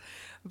serious.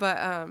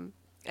 But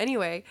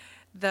anyway,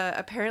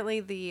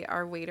 apparently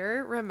our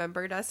waiter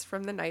remembered us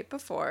from the night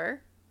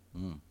before.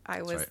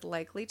 I was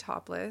likely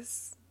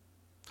topless.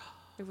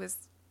 It was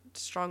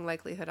strong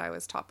likelihood I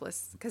was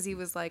topless because he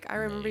was like, I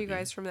remember you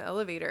guys from the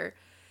elevator.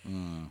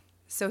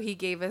 So he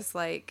gave us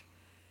like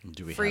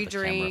free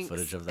drinks. Camera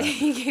footage of that?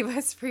 He gave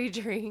us free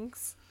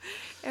drinks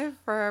and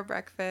for our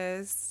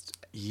breakfast.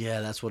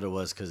 Yeah, that's what it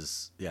was.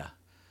 Because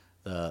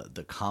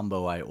the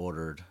combo I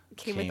ordered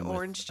came with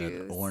orange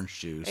juice. Orange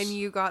juice. And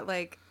you got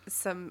like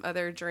some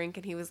other drink,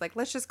 and he was like,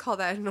 let's just call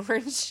that an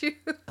orange juice.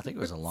 I think it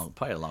was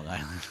probably a Long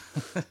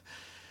Island.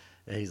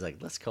 And he's like,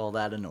 let's call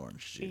that an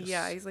orange juice.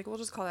 Yeah, he's like, we'll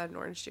just call that an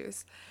orange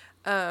juice.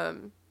 But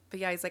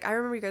yeah, he's like, I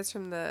remember you guys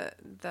from the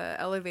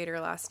elevator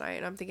last night.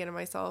 And I'm thinking to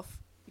myself,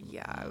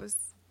 yeah, I was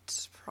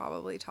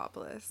probably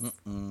topless.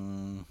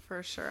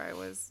 For sure I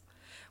was.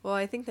 Well,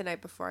 I think the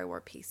night before I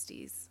wore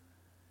pasties.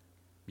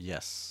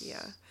 Yes.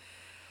 Yeah.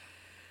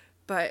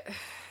 But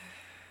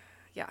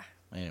yeah.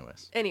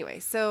 Anyway,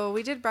 so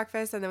we did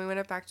breakfast, and then we went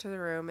up back to the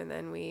room, and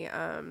then we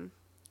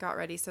got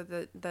ready. So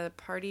the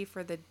party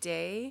for the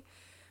day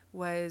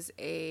was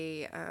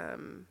a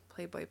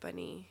Playboy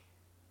Bunny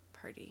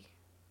party.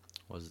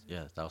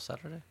 That was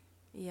Saturday?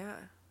 Yeah.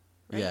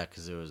 Right? Yeah,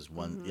 because it was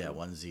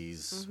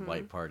onesies,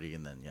 white party,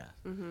 and then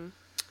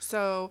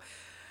So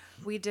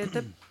we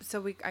did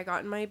I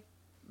got in my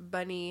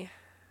bunny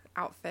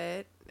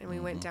outfit, and we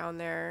went down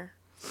there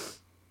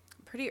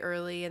pretty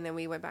early, and then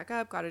we went back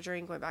up, got a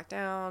drink, went back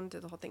down,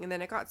 did the whole thing, and then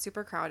it got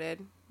super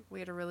crowded. We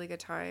had a really good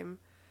time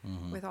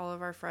with all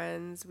of our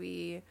friends.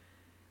 We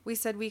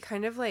said we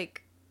kind of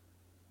like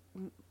I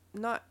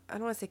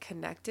don't want to say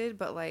connected,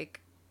 but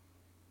like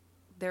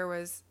there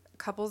was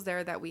couples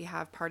there that we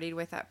have partied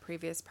with at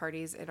previous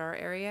parties in our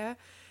area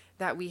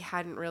that we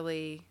hadn't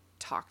really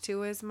talked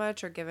to as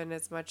much or given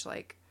as much,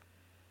 like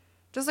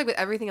just like with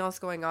everything else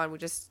going on, we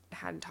just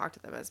hadn't talked to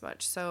them as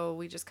much. So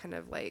we just kind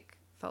of like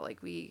felt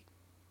like we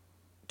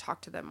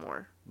talked to them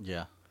more.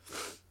 Yeah.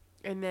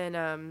 And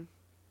then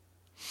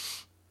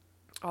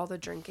all the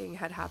drinking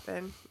had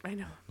happened. I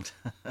know.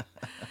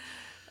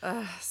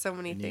 So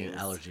many things. Need an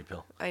allergy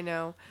pill. I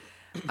know.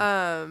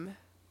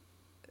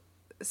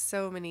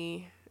 So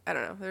many I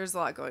don't know. There's a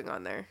lot going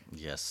on there.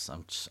 Yes,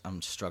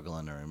 I'm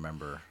struggling to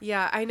remember.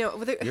 Yeah, I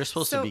know. You're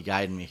supposed to be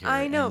guiding me here.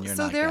 I know. And you're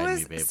So not there guiding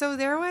was. me, babe. So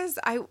there was.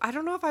 I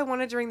don't know if I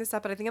want to bring this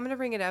up, but I think I'm gonna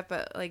bring it up,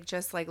 but like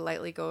just like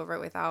lightly go over it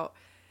without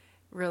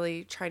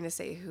really trying to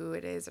say who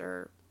it is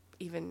or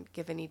even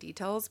give any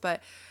details.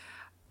 But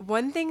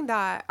one thing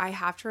that I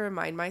have to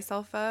remind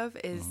myself of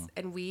is,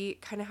 and we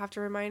kind of have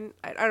to remind.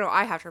 I don't know.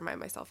 I have to remind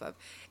myself of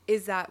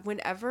is that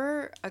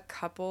whenever a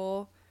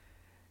couple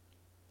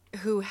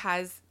who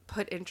has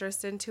put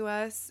interest into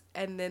us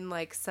and then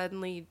like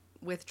suddenly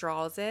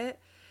withdraws it,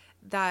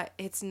 that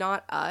it's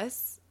not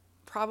us,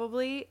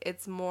 probably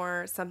it's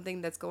more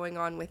something that's going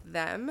on with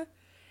them.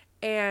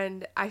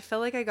 And I feel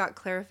like I got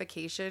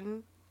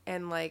clarification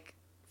and like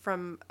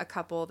from a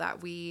couple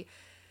that we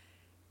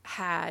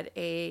had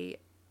a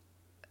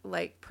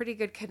like pretty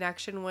good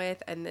connection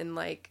with, and then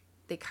like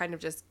they kind of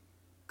just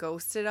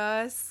ghosted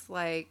us,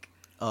 like,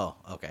 Oh,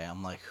 okay.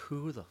 I'm like,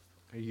 who the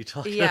are you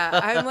talking yeah,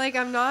 about?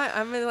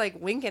 I'm like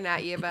winking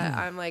at you, but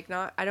I'm like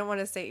not, I don't want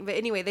to say, but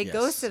anyway, they Yes,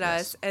 ghosted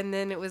yes. us, and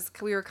then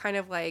we were kind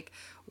of like,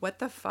 what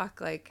the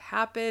fuck, like,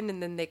 happened?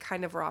 And then they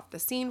kind of were off the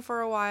scene for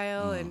a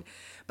while, and,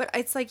 but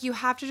it's like, you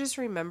have to just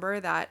remember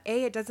that,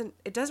 it doesn't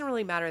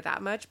really matter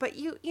that much, but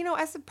you know,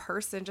 as a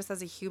person, just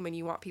as a human,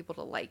 you want people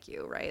to like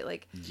you, right?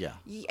 Like, Yeah.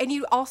 and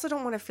you also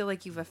don't want to feel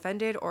like you've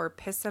offended or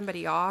pissed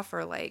somebody off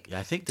or like Yeah,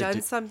 I think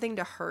done something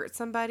to hurt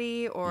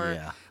somebody, or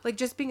Yeah. like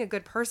just being a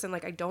good person.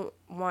 Like, I don't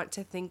want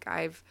to think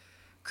I've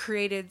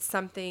created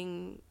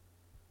something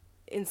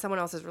in someone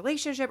else's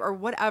relationship or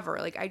whatever.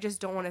 Like, I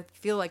just don't want to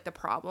feel like the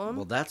problem.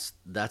 Well, that's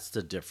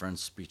the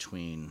difference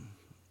between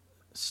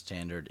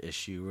standard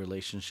issue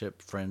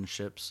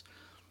friendships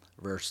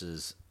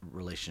versus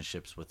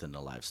relationships within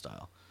the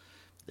lifestyle.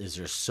 Is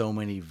there so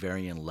many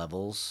varying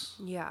levels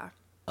Yeah.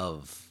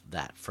 of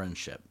that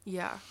friendship?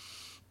 Yeah.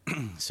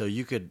 So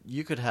you could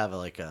have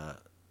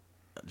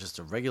just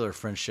a regular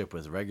friendship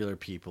with regular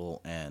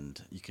people,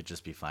 and you could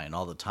just be fine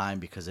all the time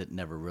because it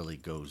never really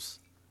goes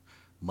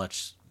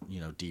much,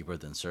 deeper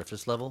than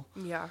surface level.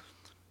 Yeah.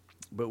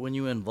 But when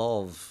you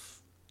involve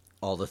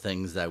all the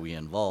things that we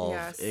involve,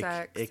 Yeah,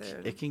 sex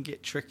and- it can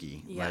get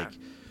tricky. Yeah. Like,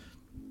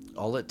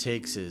 all it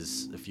takes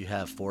is, if you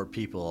have 4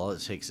 people, all it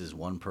takes is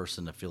one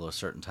person to feel a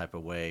certain type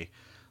of way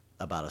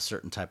about a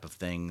certain type of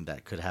thing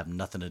that could have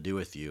nothing to do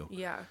with you.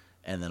 Yeah.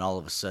 And then all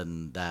of a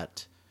sudden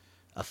that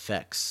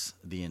affects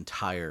the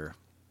entire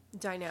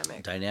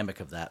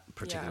Dynamic of that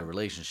particular Yeah.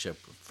 relationship,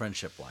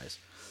 friendship wise.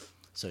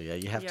 So yeah,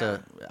 you have Yeah.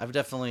 to, I've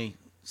definitely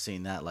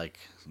seen that, like,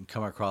 you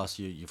come across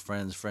your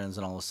friends,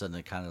 and all of a sudden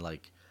it kind of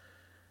like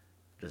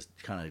just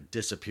kind of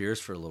disappears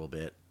for a little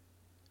bit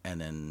and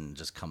then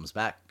just comes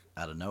back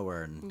out of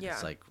nowhere, and Yeah.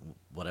 it's like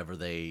whatever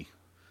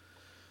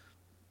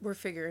we're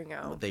figuring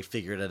out. they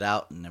figured it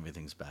out and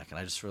everything's back. And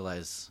I just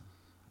realized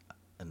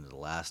in the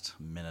last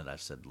minute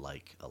I've said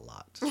like a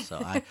lot, so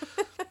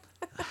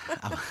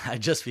I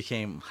just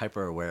became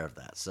hyper aware of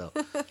that. So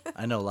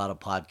I know a lot of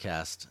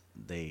podcasts,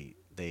 they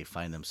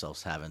find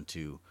themselves having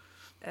to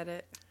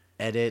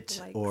edit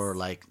Likes. or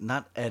like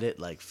not edit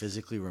like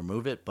physically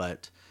remove it,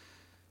 but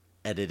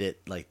edit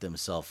it like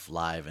themselves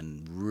live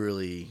and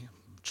really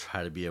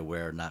try to be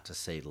aware not to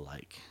say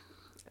like.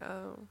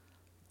 Oh.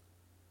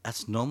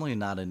 That's normally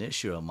not an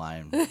issue of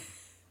mine,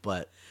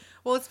 but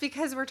Well, it's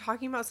because we're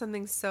talking about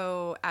something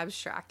so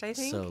abstract, I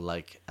think. so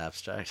like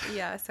abstract.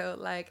 Yeah, so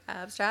like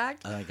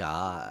abstract. Oh my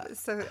God.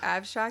 So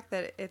abstract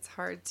that it's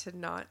hard to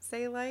not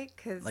say like,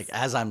 because Like,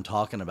 as I'm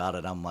talking about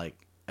it, I'm like,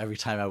 every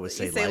time I would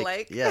say, You say like,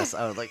 like? yes,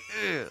 I was like,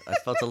 ugh. I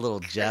felt a little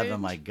jab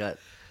in my gut.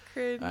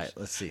 cringe. All right,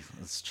 let's see.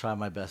 Let's try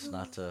my best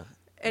not to.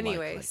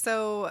 Anyway, like.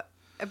 so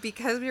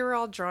because we were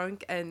all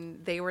drunk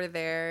and they were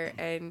there,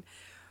 and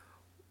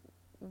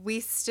we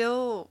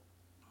still,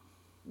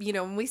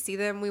 when we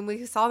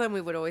saw them,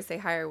 we would always say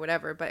hi or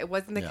whatever, but it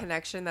wasn't the Yeah.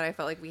 connection that I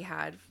felt like we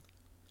had.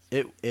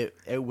 It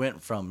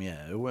went from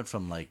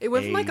like It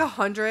went from like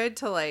 100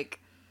 to like,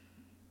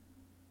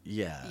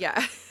 yeah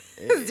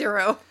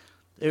 0.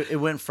 It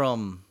went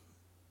from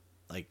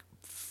like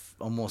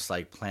almost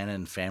like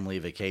planning family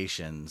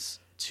vacations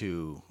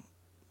to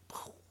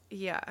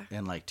Yeah.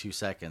 in like 2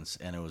 seconds,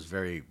 and it was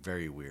very,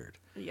 very weird.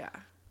 Yeah.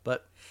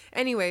 But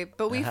Anyway,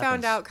 but we happens.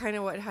 found out kind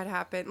of what had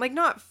happened. Like,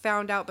 not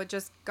found out, but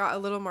just got a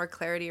little more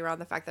clarity around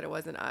the fact that it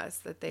wasn't us,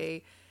 that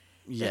they...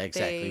 yeah, that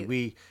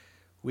exactly.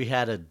 We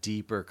had a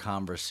deeper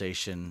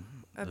conversation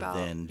About-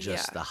 than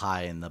just yeah. the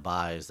high and the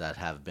buys that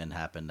have been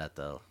happened at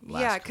the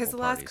last Yeah, because the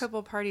last parties.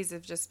 couple parties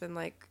have just been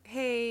like,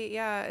 hey,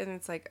 yeah, and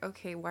it's like,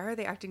 okay, why are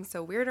they acting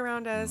so weird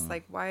around us?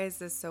 Like, why is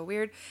this so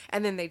weird?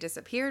 And then they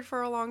disappeared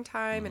for a long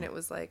time, and it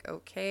was like,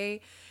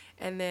 okay.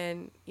 And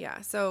then,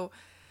 yeah, so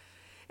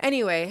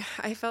anyway,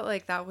 I felt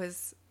like that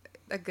was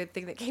a good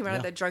thing that came out of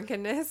Yeah. the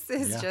drunkenness,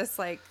 is Yeah. just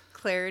like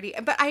clarity.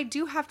 But I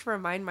do have to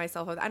remind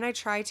myself of, and I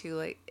try to,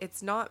 like,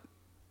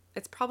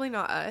 it's probably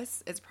not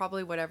us. It's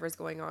probably whatever's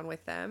going on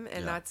with them. And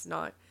Yeah. that's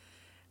not,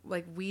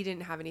 like, we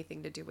didn't have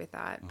anything to do with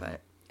that.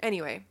 But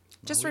anyway,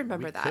 just we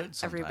remember that, could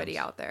everybody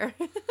sometimes. out there.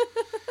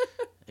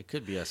 It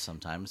could be us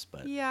sometimes,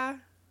 but Yeah.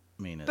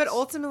 I mean, it's, But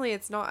ultimately,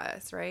 it's not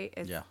us, right?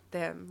 It's Yeah.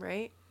 them,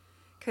 right?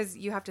 because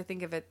you have to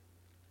think of it,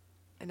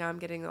 and now I'm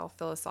getting all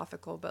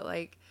philosophical, but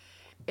like,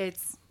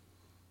 it's,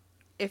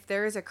 if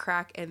there is a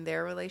crack in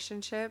their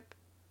relationship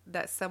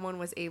that someone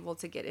was able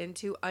to get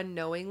into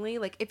unknowingly,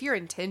 like if you're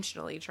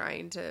intentionally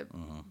trying to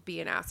be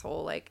an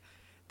asshole, like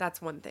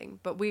that's one thing,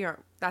 but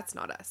that's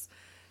not us.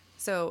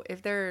 So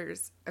if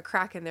there's a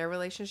crack in their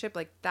relationship,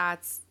 like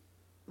that's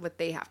what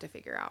they have to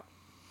figure out.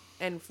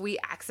 And if we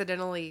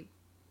accidentally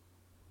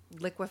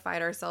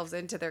liquefied ourselves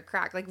into their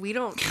crack, like we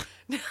don't,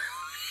 I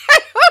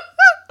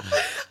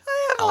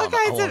have all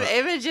kinds of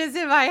images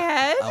in my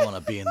head. I want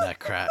to be in that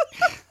crack.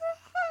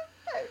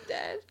 I'm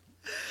dead.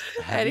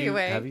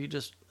 Have you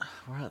just,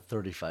 we're at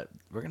 35.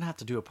 We're going to have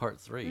to do a part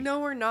 3. No,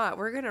 we're not.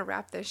 We're going to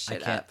wrap this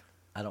shit up.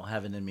 I don't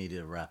have it in me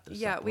to wrap this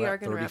up. Yeah, we are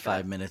going to wrap up.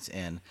 35 minutes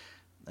in,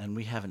 and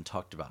we haven't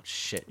talked about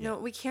shit yet. No,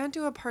 we can't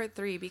do a part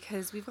 3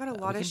 because we've got a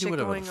lot of shit going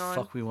on. We can do whatever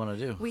the fuck we want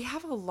to do. We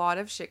have a lot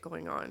of shit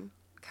going on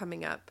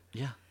coming up.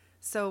 Yeah.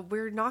 So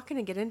we're not going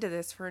to get into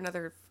this for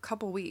another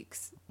couple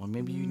weeks. Well,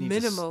 maybe you need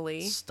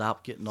to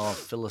stop getting all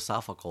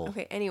philosophical.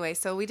 Okay, anyway,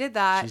 so we did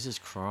that. Jesus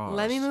Christ.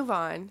 Let me move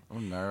on. Oh,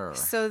 no.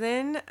 So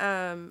then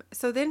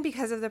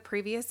because of the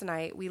previous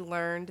night, we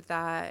learned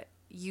that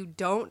you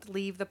don't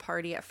leave the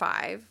party at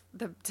 5,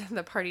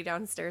 the party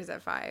downstairs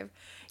at 5.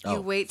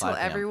 You wait till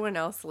everyone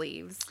else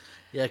leaves.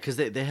 Yeah, because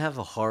they have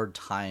a hard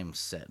time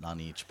set on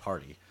each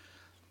party.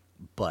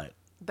 But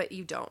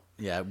you don't.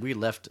 Yeah, we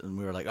left and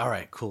we were like, all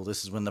right, cool.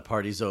 This is when the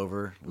party's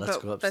over. Let's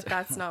go upstairs. But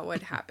that's not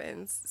what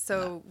happens.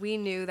 So we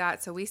knew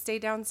that. So we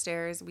stayed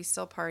downstairs. We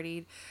still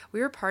partied. We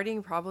were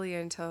partying probably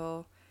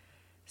until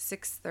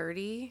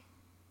 6:30.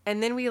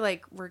 And then we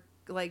were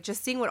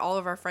just seeing what all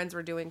of our friends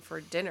were doing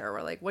for dinner.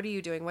 We're like, what are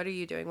you doing? What are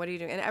you doing? What are you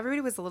doing? And everybody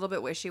was a little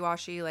bit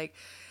wishy-washy. Like,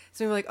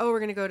 so we were like, oh, we're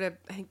going to go to,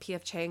 I think,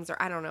 P.F. Chang's, or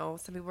I don't know.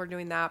 Some people were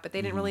doing that, but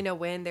they didn't really know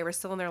when. They were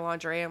still in their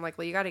lingerie. I'm like,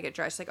 well, you got to get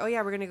dressed. She's like, oh,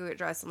 yeah, we're going to go get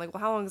dressed. I'm like,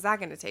 well, how long is that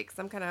going to take? Because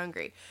I'm kind of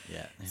hungry.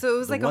 Yeah. So it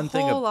was like a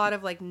whole lot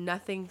of like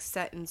nothing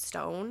set in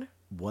stone.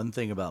 One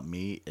thing about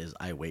me is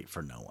I wait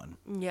for no one.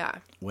 Yeah.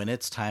 When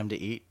it's time to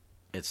eat,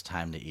 it's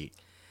time to eat.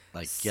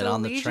 Like, get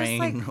on the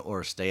train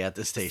or stay at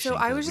the station. So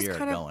I was just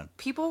kind of,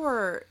 people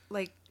were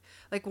like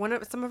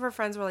some of our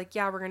friends were like,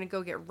 yeah, we're going to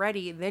go get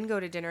ready, then go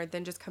to dinner,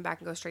 then just come back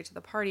and go straight to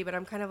the party. But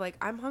I'm kind of like,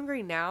 I'm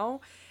hungry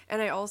now.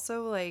 And I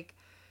also like,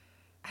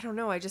 I don't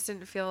know. I just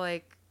didn't feel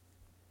like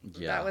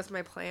that was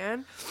my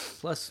plan.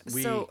 Plus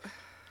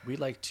we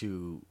like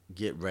to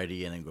get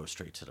ready and then go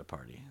straight to the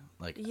party.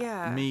 Like,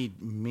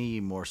 me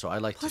more so. I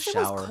like to shower.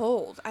 Plus it was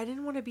cold. I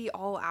didn't want to be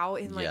all out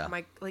in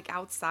my, like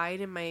outside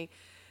in my,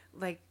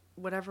 like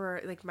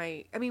whatever, like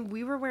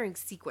we were wearing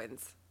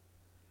sequins.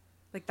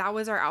 Like that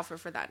was our outfit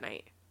for that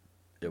night.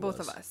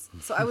 Both of us.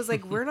 So I was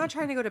like, we're not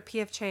trying to go to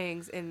P.F.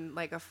 Chang's in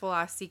like a full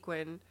ass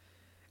sequin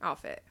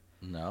outfit.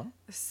 No.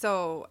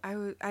 So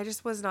I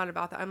just was not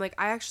about that. I'm like,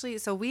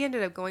 so we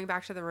ended up going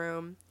back to the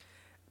room,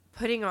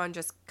 putting on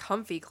just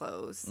comfy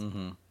clothes.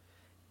 Mm-hmm.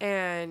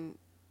 And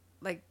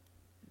like,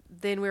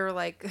 then we were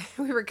like,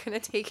 we were going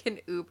to take an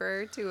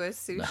Uber to a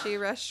sushi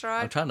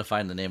restaurant. I'm trying to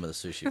find the name of the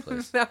sushi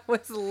place. That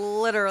was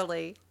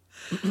literally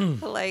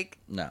like.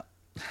 No.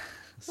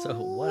 So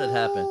what had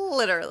happened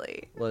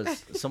literally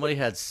was somebody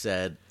had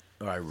said,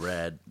 or I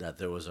read, that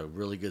there was a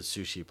really good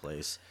sushi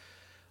place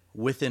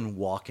within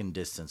walking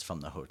distance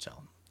from the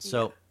hotel.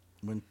 So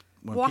when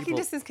walking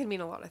distance can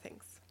mean a lot of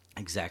things.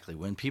 Exactly.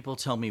 When people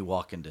tell me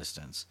walking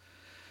distance,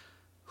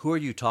 who are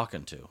you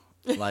talking to?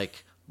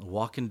 Like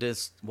walking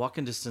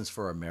distance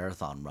for a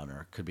marathon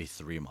runner could be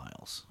 3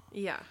 miles.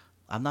 Yeah.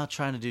 I'm not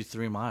trying to do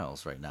 3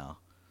 miles right now.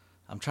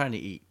 I'm trying to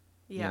eat.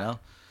 Yeah. You know?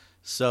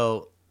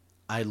 So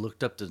I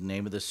looked up the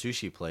name of the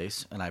sushi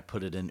place and I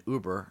put it in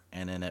Uber,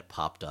 and then it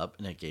popped up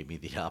and it gave me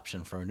the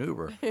option for an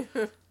Uber.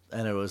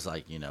 And it was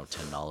like,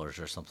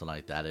 $10 or something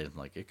like that. And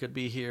like, it could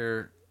be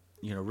here,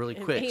 really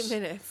quick. 8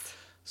 minutes.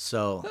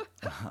 So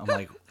I'm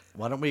like,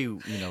 why don't we,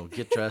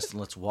 get dressed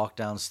and let's walk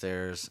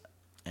downstairs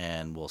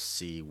and we'll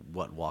see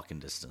what walking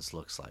distance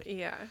looks like.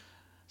 Yeah.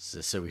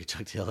 So we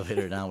took the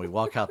elevator down. We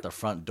walk out the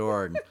front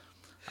door and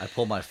I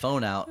pull my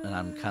phone out and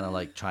I'm kind of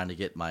like trying to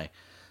get my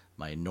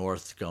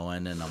north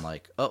going. And I'm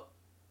like, oh,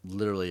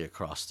 literally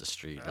across the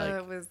street,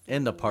 like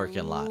in the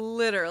parking lot.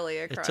 Literally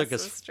across the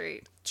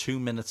street. 2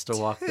 minutes to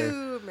walk there.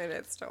 2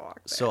 minutes to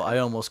walk there. So I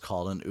almost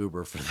called an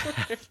Uber for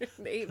that.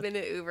 An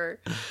 8-minute Uber.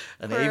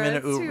 An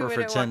 8-minute Uber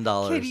for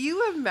 $10. Can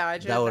you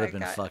imagine? That would have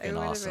been fucking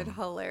awesome. It would have been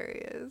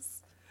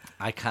hilarious.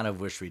 I kind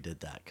of wish we did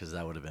that because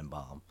that would have been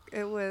bomb.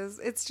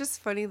 It's just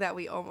funny that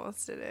we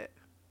almost did it.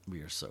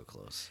 We are so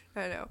close.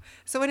 I know.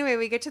 So anyway,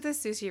 we get to the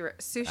sushi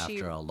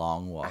after a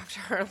long walk.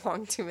 After a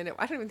long 2 minute.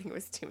 I don't even think it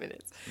was 2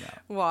 minutes.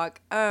 No. Walk.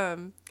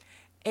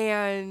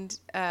 And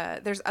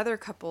there's other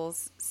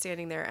couples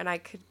standing there, and I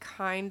could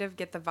kind of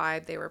get the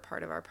vibe they were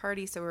part of our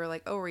party. So we were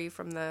like, "Oh, were you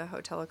from the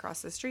hotel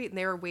across the street?" And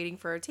they were waiting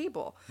for a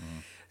table.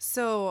 Mm.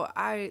 So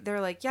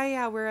they're like,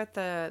 "Yeah, we're at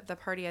the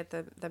party at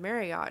the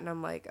Marriott," and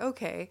I'm like,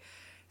 "Okay."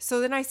 So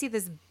then I see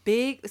this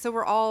big,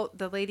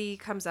 the lady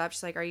comes up.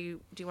 She's like, do you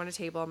want a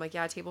table? I'm like,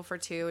 yeah, a table for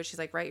 2. And she's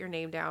like, write your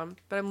name down.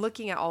 But I'm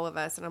looking at all of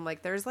us and I'm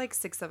like, there's like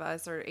 6 of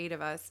us or 8 of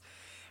us.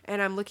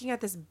 And I'm looking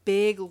at this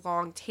big,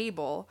 long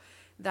table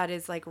that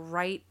is like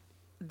right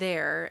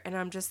there. And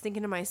I'm just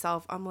thinking to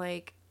myself, I'm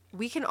like,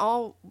 we can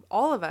all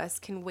of us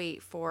can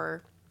wait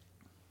for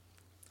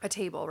a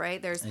table,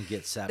 right? And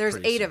get sat there's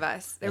pretty 8 soon. of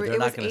us. And they're It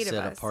not was going to 8 of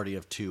sit a us. party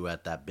of 2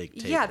 at that big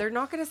table. Yeah, they're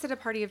not going to sit a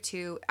party of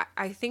 2.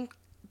 I think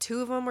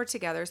 2 of them were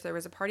together. So there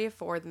was a party of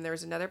 4, then there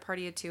was another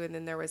party of 2, and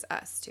then there was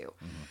us 2.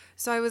 Mm-hmm.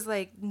 So I was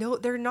like, no,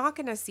 they're not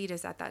going to seat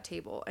us at that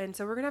table. And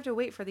so we're going to have to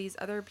wait for these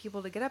other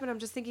people to get up. And I'm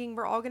just thinking,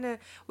 we're all going to,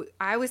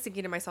 I was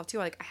thinking to myself too,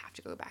 like, I have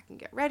to go back and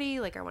get ready.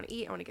 Like, I want to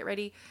eat. I want to get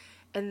ready.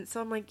 And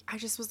so I'm like, I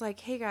just was like,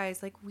 hey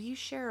guys, like, we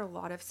share a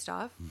lot of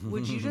stuff.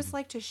 Would you just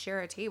like to share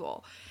a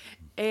table?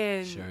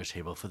 And share a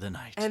table for the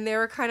night. And they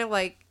were kind of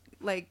like,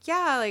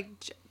 yeah,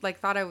 like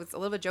thought I was a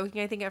little bit joking,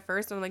 I think, at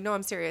first. And I'm like, no,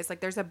 I'm serious. Like,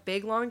 there's a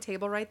big, long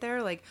table right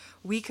there. Like,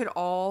 we could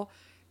all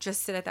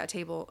just sit at that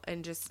table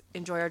and just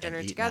enjoy our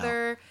dinner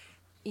together,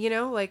 you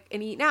know, like,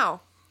 and eat now.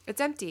 It's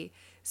empty.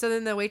 So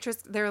then the waitress,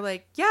 they're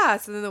like, yeah.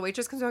 So then the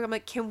waitress comes back. I'm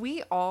like, can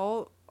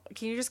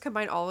you just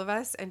combine all of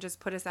us and just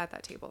put us at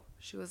that table?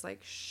 She was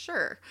like,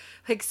 sure.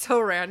 Like, so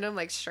random,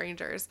 like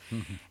strangers.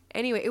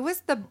 Anyway, it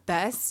was the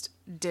best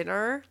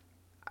dinner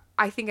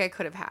I think I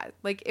could have had.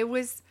 Like, it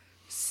was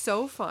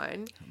so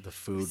fun. The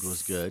food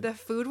was good. The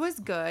food was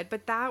good,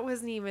 but that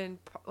wasn't even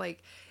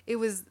like, it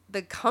was,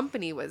 the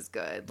company was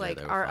good.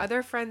 Like, our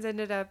other friends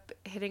ended up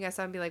hitting us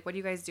up and be like, what are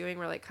you guys doing?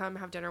 We're like, come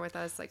have dinner with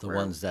us. Like, the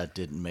ones that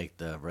didn't make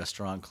the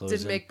restaurant closing.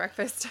 Didn't make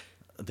breakfast.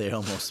 They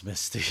almost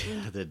missed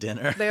the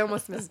dinner. They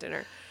almost missed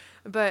dinner.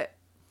 But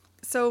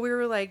so we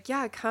were like,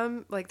 yeah,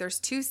 come, like, there's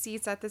 2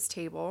 seats at this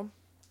table.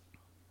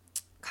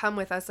 Come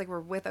with us. Like, we're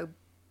with a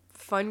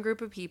fun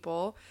group of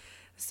people.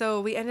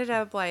 So we ended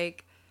up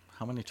like,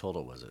 how many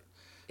total was it?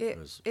 It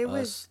was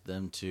us,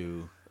 them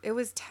 2. It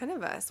was 10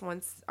 of us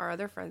once our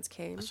other friends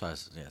came. That's why I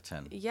said,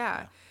 10.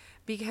 Yeah.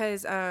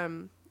 Because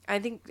I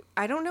think,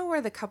 I don't know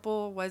where the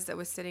couple was that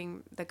was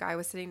sitting, the guy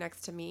was sitting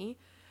next to me,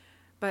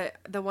 but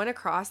the one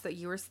across that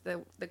you were,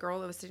 the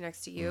girl that was sitting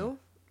next to you.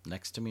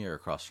 Next to me or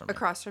across from me?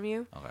 Across from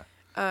you. Okay.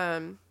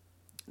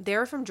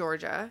 They're from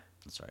Georgia.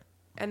 That's right.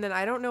 And then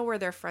I don't know where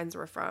their friends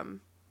were from,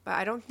 but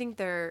I don't think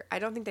they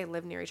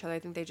live near each other. I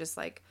think they just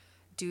like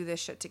do this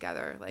shit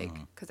together, like,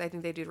 because I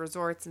think they do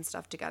resorts and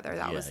stuff together.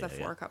 That was the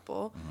 4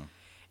 couple.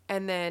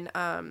 And then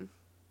our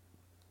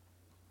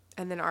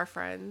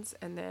friends,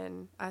 and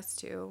then us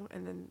 2,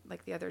 and then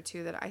like the other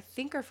 2 that I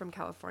think are from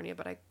California,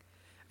 but I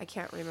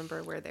can't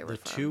remember where they were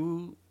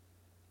from.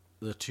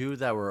 The two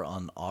that were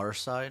on our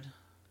side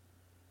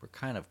were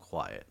kind of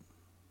quiet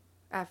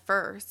At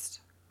first.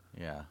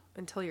 Yeah.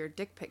 Until your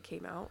dick pic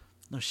came out.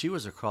 No, she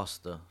was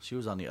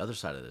on the other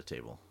side of the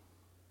table.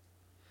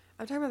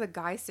 I'm talking about the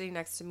guy sitting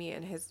next to me,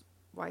 and his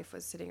wife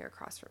was sitting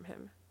across from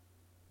him.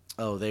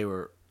 Oh, they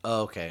were.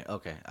 Oh, okay,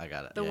 I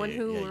got it. The one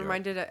who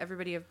reminded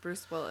everybody of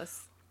Bruce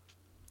Willis.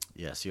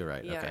 Yes, you're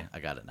right. Yeah. Okay, I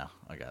got it now.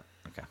 Okay.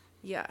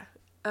 Yeah.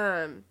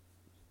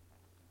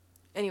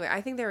 Anyway,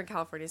 I think they were in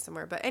California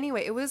somewhere. But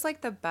anyway, it was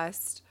like the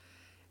best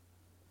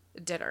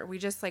dinner. We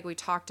just we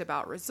talked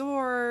about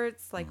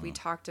resorts. Like, we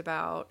talked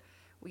about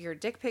your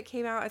dick pic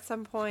came out at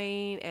some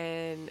point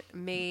and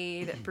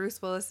made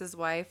Bruce Willis's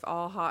wife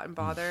all hot and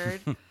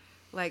bothered.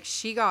 Like,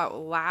 she got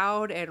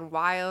loud and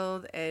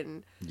wild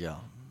and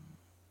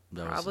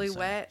probably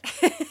wet.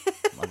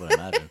 I would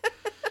imagine.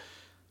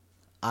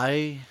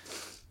 I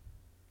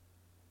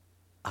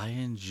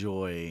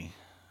enjoy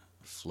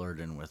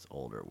flirting with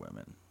older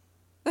women.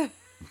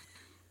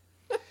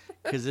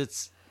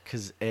 Because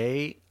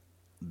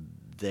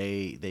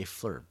they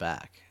flirt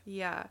back.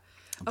 Yeah.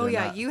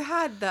 You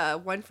had the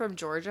one from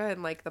Georgia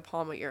in like the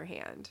palm of your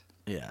hand.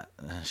 Yeah,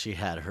 she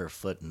had her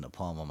foot in the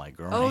palm of my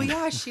groin. Oh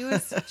yeah, she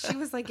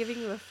was like giving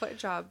you a foot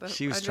job.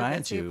 She was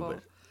trying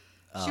to,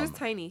 but she was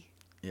tiny.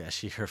 Yeah,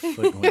 her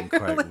foot wouldn't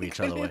quite reach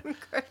all the way.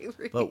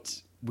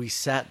 But we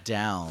sat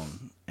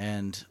down,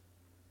 and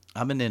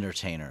I'm an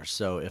entertainer,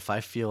 so if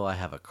I feel I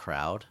have a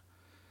crowd,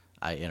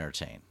 I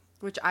entertain.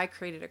 Which I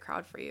created a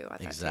crowd for you at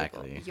that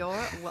exactly. table.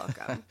 You're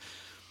welcome.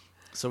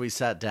 So we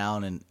sat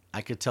down, and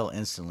I could tell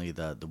instantly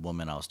the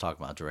woman I was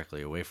talking about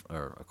directly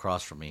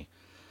across from me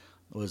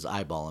was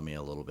eyeballing me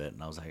a little bit,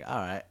 and I was like, all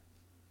right,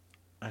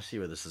 I see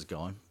where this is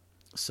going.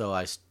 So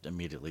I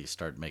immediately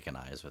started making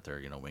eyes with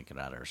her, winking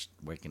at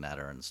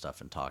her and stuff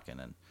and talking,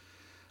 and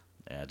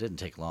it didn't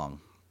take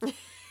long.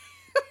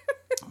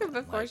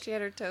 Before she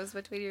had her toes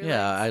between your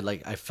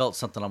legs. I felt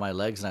something on my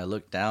legs, and I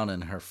looked down,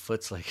 and her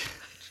foot's like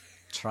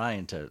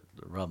trying to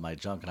rub my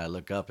junk, and I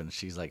look up, and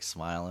she's like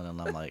smiling,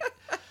 and I'm like,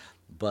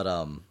 but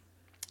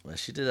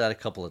she did that a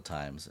couple of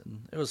times,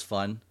 and it was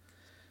fun.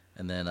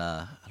 And then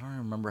I don't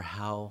remember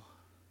how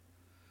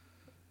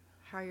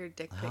your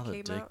dick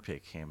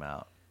pic came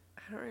out.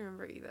 I don't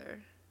remember either.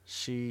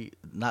 She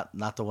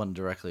not the one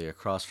directly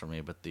across from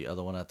me, but the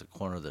other one at the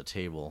corner of the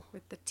table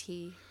with the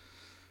tea.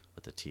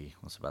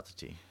 What's about the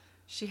tea?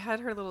 She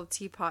had her little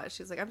teapot.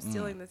 She was like, I'm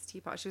stealing this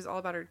teapot. She was all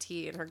about her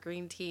tea and her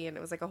green tea, and it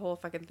was like a whole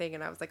fucking thing.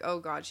 And I was like, oh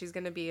god, she's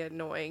gonna be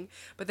annoying.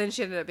 But then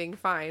she ended up being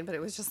fine. But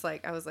it was just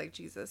like, I was like,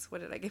 Jesus,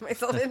 what did I get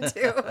myself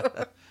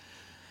into?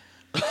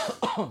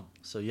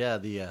 So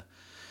yeah,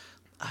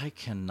 I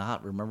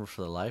cannot remember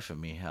for the life of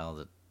me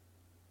how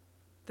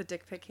The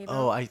dick pic came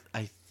Oh, out.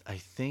 I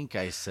think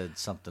I said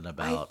something I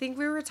about think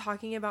we were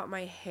talking about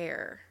my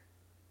hair.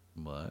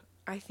 what?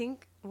 I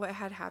think what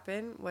had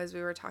happened was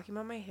we were talking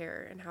about my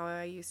hair and how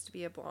I used to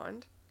be a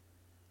blonde.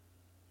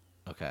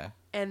 Okay.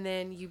 And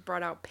then you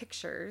brought out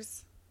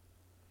pictures.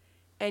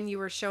 And you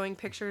were showing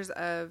pictures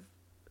of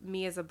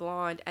me as a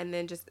blonde. And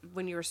then just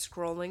when you were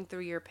scrolling through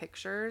your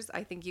pictures,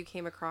 I think you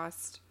came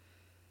across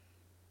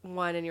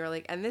one and you were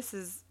like, and this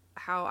is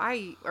how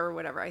or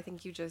whatever. I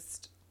think you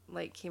just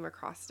like came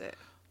across it.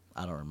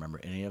 I don't remember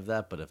any of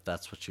that, but if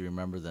that's what you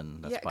remember, then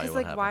that's Yeah, probably because what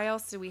like, happened. why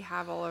else do we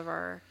have all of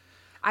our?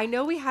 I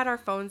know we had our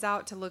phones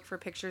out to look for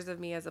pictures of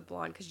me as a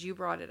blonde because you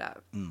brought it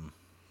up,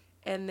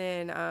 and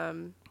then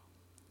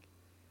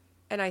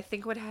and I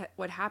think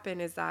what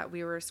happened is that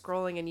we were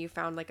scrolling and you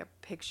found like a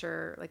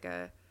picture, like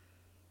a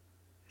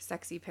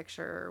sexy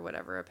picture or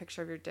whatever, a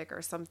picture of your dick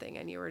or something,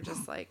 and you were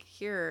just like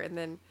here, and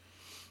then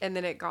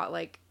it got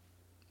like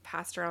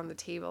passed around the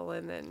table,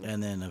 and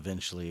then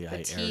Eventually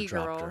I tea airdropped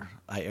girl. her.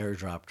 I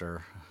airdropped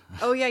her.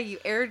 Oh yeah, you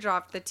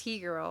airdropped the tea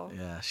girl.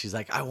 Yeah, she's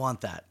like, I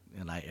want that,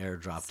 and I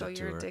airdropped So it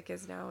to your her. dick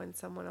is now in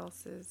someone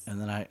else's. And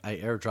then I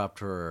airdropped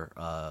her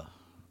a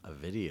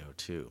video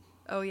too.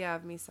 Oh yeah,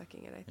 of me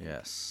sucking it, I think.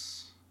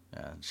 Yes.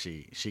 Yeah,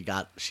 she Oh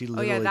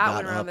literally yeah, that got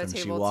went around up the and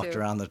she table walked too.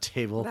 around the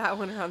table. That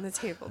went around the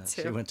table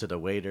too. She went to the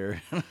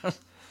waiter.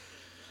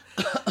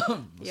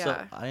 Yeah.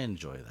 So I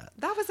enjoy that.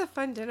 That was a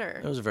fun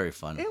dinner. It was very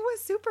fun. It was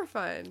super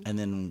fun. And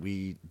then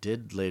we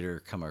did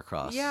later come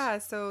across. Yeah,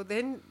 so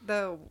then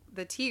the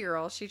tea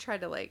girl, she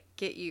tried to like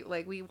get you,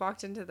 like we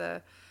walked into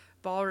the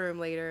ballroom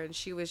later and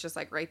she was just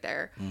like right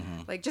there.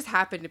 Like just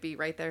happened to be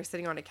right there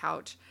sitting on a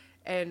couch,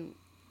 and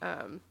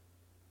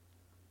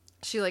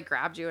she like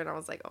grabbed you and I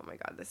was like, "Oh my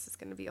god, this is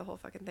going to be a whole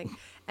fucking thing."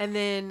 And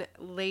then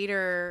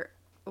later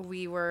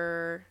we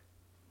were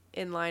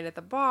in line at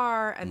the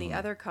bar, and the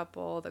other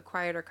couple, the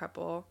quieter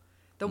couple,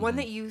 the one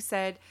that you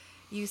said,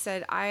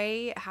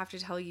 I have to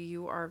tell you,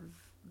 you are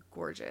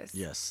gorgeous.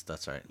 Yes,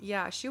 that's right.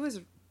 Yeah, she was.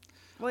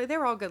 Well, they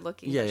were all good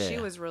looking. Yeah, But yeah, she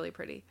yeah. was really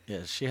pretty.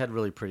 Yeah, she had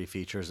really pretty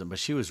features, but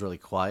she was really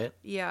quiet.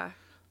 Yeah.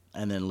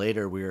 And then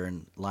later we were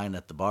in line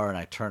at the bar, and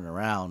I turned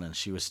around, and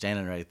she was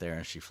standing right there,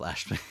 and she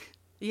flashed me.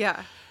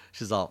 Yeah.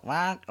 She's all,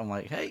 wah. I'm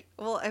like, hey.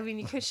 Well, I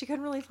mean, she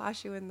couldn't really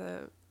flash you in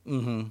the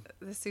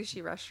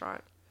sushi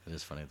restaurant. It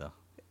is funny though.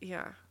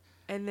 Yeah.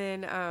 And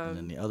then And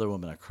then the other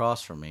woman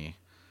across from me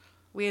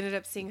we ended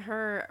up seeing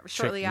her tricked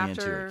shortly me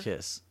after. into a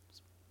kiss.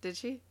 Did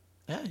she?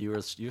 Yeah, you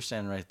were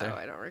standing right there. Oh,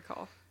 I don't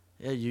recall.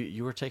 Yeah,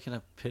 you were taking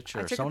a picture.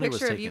 I took a Somebody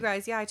picture was of you taking,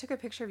 guys. Yeah, I took a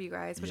picture of you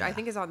guys, which I Yeah.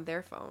 think is on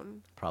their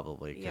phone.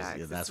 probably. Cause, Yeah,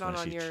 'cause that's it's not when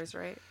on she yours,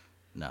 right?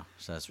 No,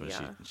 so that's when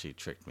Yeah. she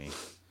tricked me.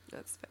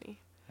 That's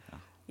funny.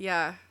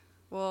 Yeah.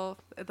 Well,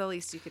 the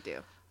least you could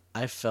do.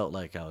 I felt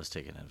like I was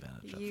taken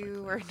advantage of. You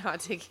frankly. were not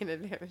taken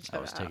advantage of. I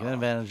was at taken all.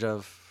 advantage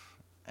of,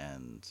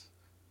 and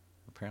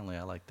apparently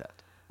I like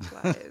that.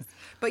 That is.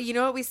 But you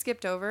know what we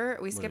skipped over? We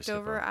did we skipped skip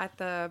over over? at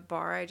the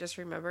bar. I just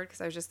remembered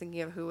because I was just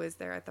thinking of who was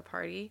there at the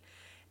party.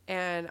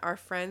 And our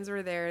friends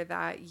were there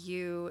that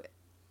you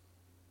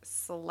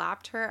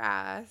slapped her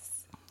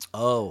ass.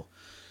 Oh,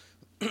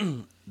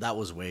 that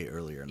was way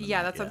earlier in the Yeah,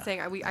 night. that's what I'm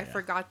saying. I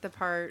forgot the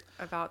part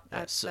about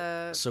Yeah, at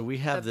so we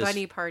have the this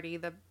bunny party,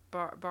 the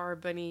bar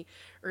bunny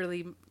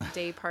early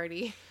day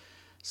party.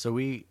 So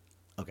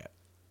okay,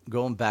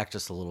 going back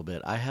just a little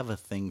bit, I have a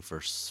thing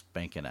for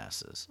spanking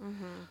asses.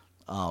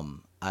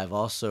 I've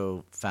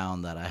also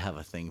found that I have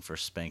a thing for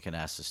spanking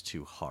asses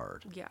too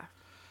hard.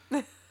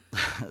 Yeah.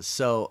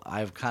 So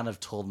I've kind of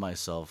told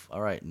myself,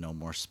 all right, no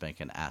more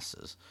spanking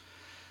asses.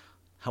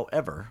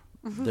 However,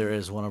 there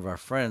is one of our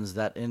friends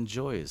that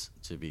enjoys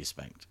to be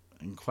spanked,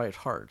 and quite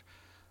hard.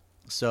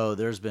 So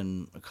there's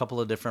been a couple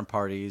of different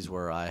parties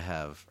where I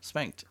have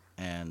spanked,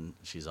 and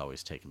she's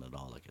always taken it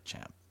all like a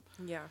champ.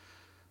 Yeah.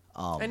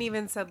 And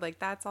even said like,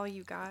 "That's all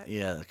you got."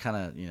 Yeah, kind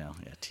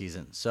of,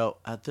 teasing. So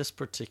at this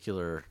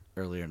particular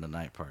earlier in the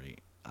night party,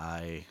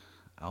 I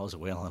was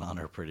wailing on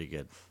her pretty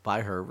good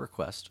by her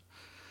request,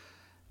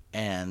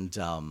 and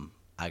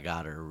I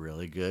got her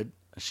really good.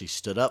 She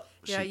stood up.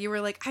 Yeah, you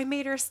were like, "I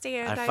made her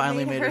stand." I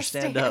finally made her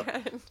stand up.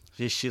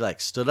 She like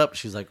stood up.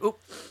 She's like, "Oop,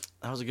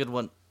 that was a good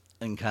one,"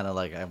 and kind of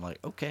like I'm like,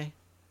 "Okay,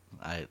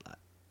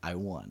 I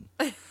won."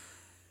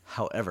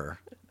 However,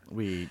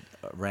 we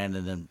ran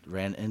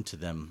into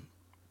them.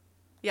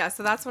 Yeah,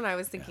 so that's when I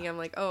was thinking, I'm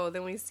like, oh,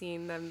 then we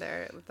seen them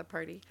there at the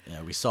party.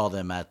 Yeah, we saw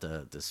them at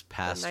this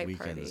past night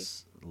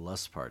weekend's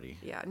lust party.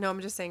 Yeah, no,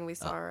 I'm just saying we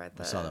saw her at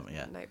the saw them,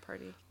 yeah. night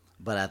party.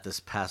 But at this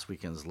past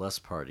weekend's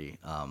lust party,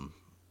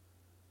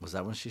 was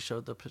that when she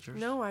showed the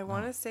pictures? No, I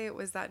want to say it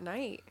was that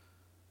night.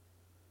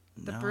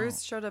 The No.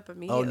 bruise showed up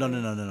immediately. Oh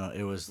no!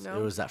 It was No?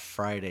 it was that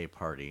Friday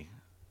party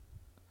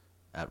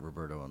at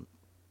Roberto and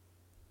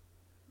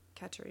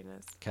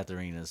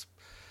Katharina's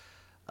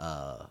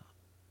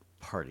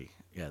party.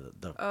 Yeah,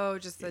 Oh,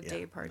 just the yeah,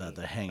 day party.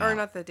 the hangout. Or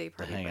not the day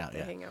party, hangout, but the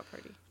yeah. hangout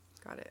party.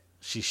 Got it.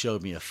 She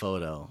showed me a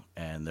photo,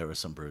 and there were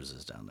some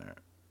bruises down there,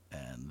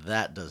 and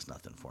that does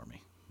nothing for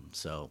me.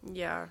 So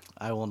Yeah.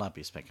 I will not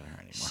be spanking her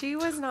anymore. She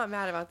was not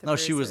mad about the No,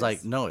 she was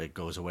bruises. like, no, it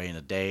goes away in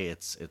a day.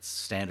 It's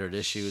standard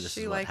issue. This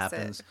She is what likes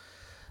happens. it.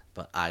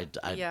 But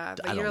Yeah,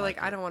 but I you're don't like,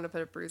 like I it. don't want to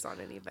put a bruise on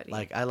anybody.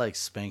 Like, I like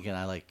spanking.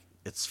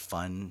 It's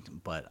fun,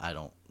 but I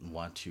don't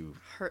want to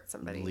Hurt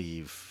somebody.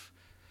 leave.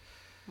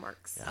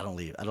 Marks. I don't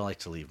like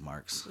to leave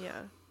marks.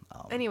 Yeah.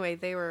 Um, Anyway,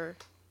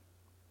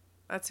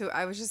 that's who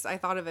I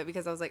thought of it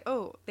because I was like,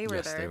 oh, they were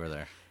yes, there. they were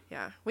there.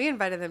 Yeah. We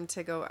invited them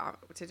to go out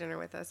to dinner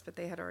with us, but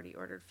they had already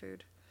ordered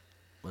food.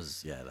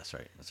 That's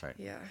right. That's right.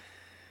 Yeah.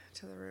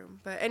 To the room.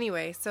 But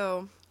anyway,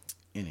 so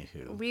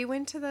Anywho. we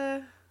went to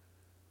the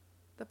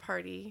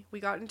party. We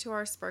got into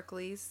our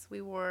sparklies.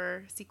 We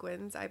wore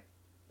sequins.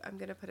 I'm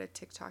going to put a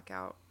TikTok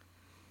out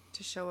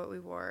to show what we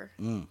wore.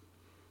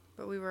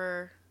 But we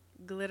were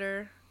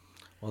glitter.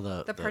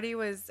 Well, the party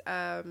was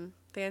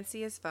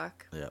fancy as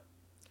fuck. Yep.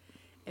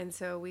 And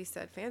so we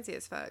said, fancy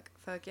as fuck.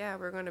 Fuck yeah,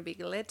 we're going to be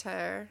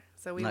glitter.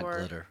 So we Not wore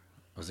glitter.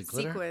 Was it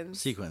glitter? sequins.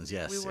 Sequins,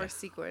 yes. We wore yeah.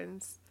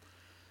 sequins.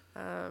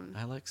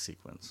 I like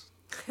sequins.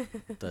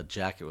 The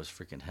jacket was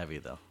freaking heavy,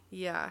 though.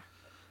 Yeah.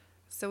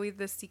 So we did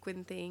the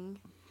sequin thing.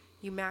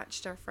 You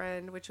matched our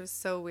friend, which was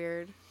so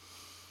weird.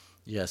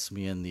 Yes,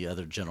 me and the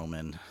other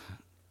gentleman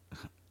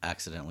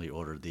accidentally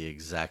ordered the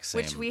exact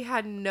same. Which we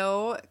had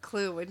no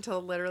clue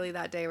until literally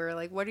that day. We were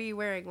like, what are you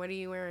wearing? What are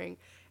you wearing?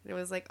 And it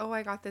was like, oh,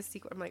 I got this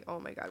sequin. I'm like, oh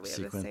my God, we have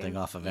the sequin same thing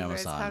off of you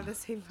Amazon. guys have the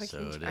same fucking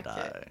So jacket. did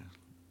I.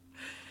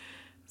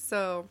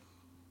 So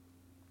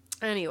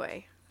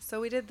anyway,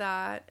 so we did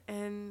that.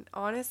 And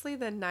honestly,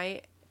 the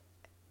night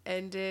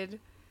ended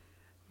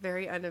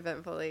very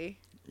uneventfully.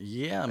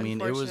 Yeah, I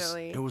mean, it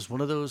was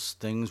one of those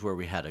things where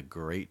we had a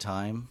great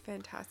time.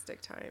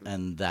 Fantastic time.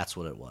 And that's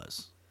what it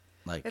was.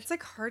 Like, it's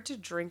like hard to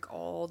drink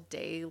all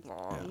day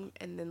long,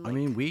 and then like, I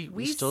mean,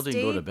 we still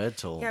didn't go to bed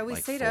till we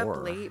like stayed 4.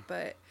 up late,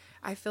 but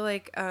I feel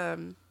like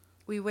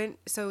we went.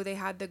 So they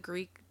had the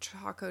Greek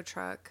taco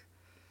truck,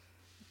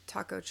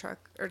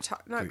 or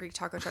not Greek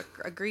taco truck,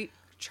 a Greek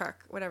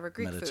truck, whatever,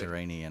 Greek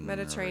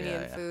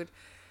Mediterranean food.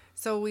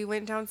 So we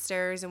went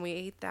downstairs and we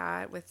ate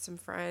that with some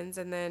friends,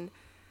 and then,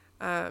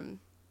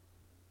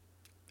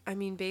 I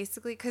mean,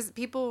 basically, because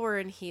people were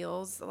in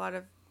heels.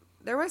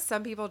 There was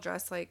some people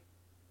dressed like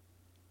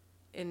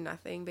in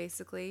nothing,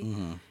 basically.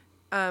 Mm-hmm.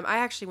 I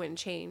actually went and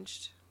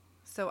changed.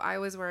 So I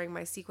was wearing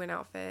my sequin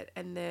outfit,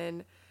 and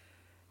then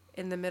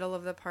in the middle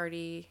of the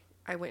party,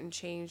 I went and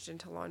changed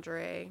into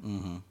lingerie.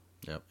 Mm-hmm.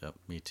 Yep,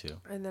 me too.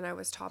 And then I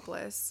was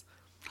topless.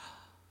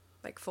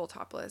 Like full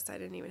topless. I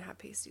didn't even have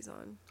pasties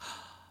on.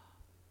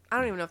 I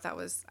don't even know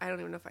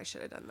if I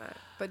should have done that.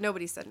 But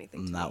nobody said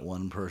anything to me. Not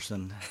one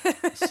person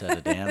said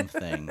a damn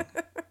thing,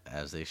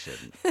 as they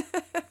shouldn't.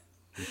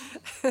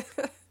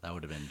 That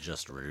would have been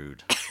just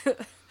rude.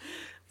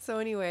 So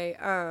anyway,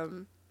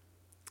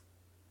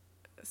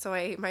 so I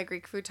ate my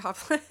Greek food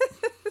topless.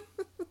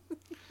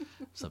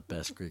 It's the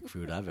best Greek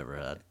food I've ever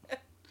had.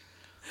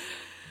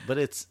 But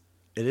it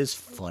is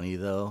funny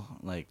though,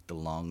 like the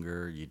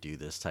longer you do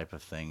this type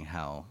of thing,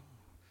 how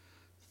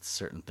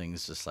certain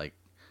things just like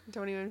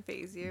don't even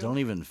phase you. Don't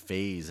even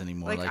phase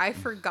anymore. Like I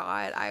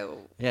forgot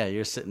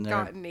you're sitting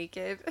there got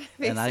naked,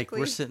 basically. And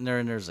we're sitting there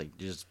and there's like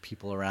just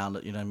people around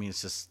it, you know what I mean?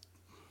 It's just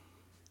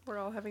we're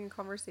all having a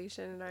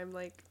conversation and I'm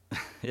like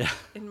yeah,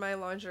 in my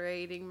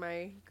lingerie eating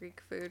my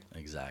Greek food.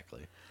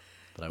 Exactly.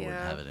 But I wouldn't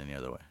have it any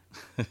other way.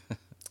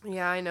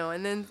 Yeah, I know.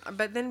 And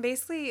then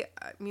basically,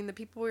 I mean, the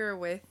people we were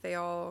with, they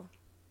all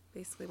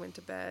basically went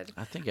to bed.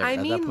 I think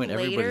at that point,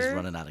 everybody's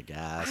running out of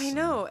gas. I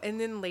know. And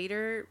then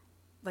later,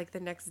 like the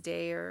next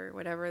day or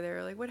whatever, they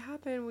were like, what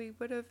happened? We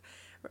would have,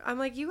 I'm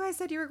like, you guys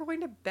said you were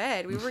going to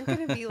bed. We weren't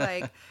going to be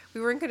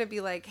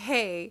like,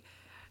 hey,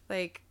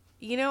 like,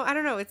 you know, I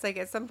don't know. It's like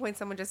at some point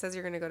someone just says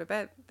you're going to go to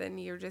bed. Then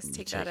you just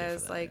take that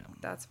as like,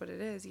 that's what it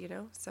is, you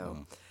know?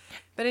 So,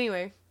 but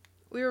anyway,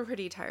 we were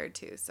pretty tired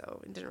too.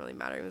 So it didn't really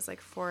matter. It was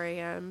like 4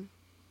 a.m.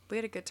 We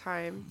had a good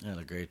time. Yeah,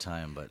 a great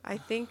time. But I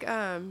think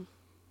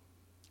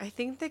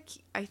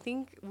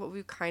what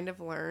we've kind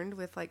of learned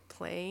with like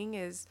playing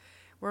is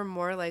we're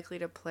more likely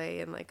to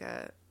play in like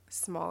a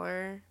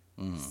smaller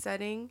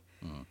setting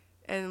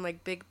and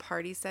like big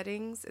party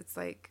settings. It's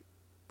like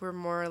we're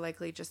more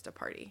likely just a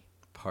party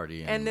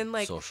and then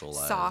like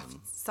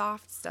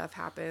soft stuff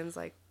happens,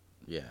 like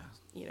you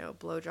know,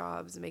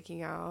 blowjobs,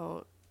 making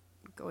out,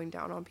 going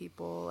down on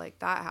people, like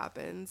that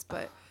happens.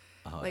 But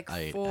like I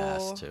ate full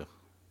ass too.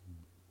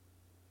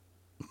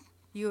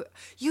 You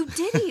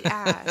did eat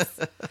ass.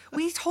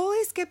 We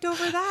totally skipped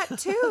over that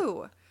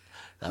too.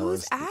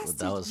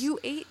 You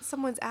ate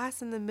someone's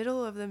ass in the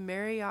middle of the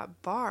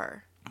Marriott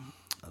bar?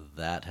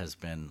 That has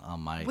been on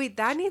my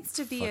that needs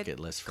to be bucket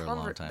list for a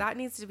long time. That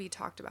needs to be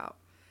talked about.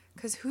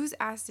 Because whose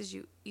ass did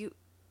you?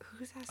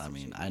 Whose ass?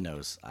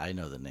 I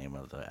know the name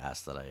of the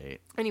ass that I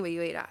ate. Anyway,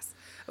 you ate ass.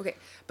 Okay,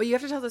 but you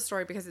have to tell the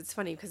story because it's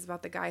funny. Because it's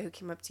about the guy who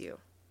came up to you.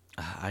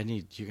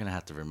 You're gonna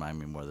have to remind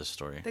me more of the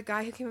story. The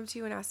guy who came up to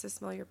you and asked to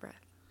smell your breath.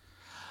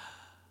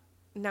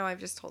 Now I've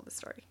just told the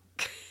story.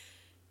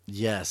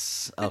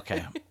 Yes.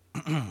 Okay.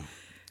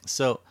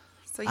 So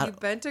you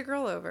bent a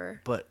girl over.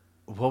 But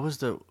what was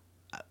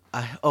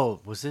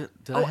Was it?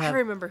 I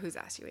remember whose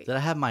ass you ate. Did I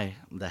have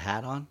the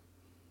hat on?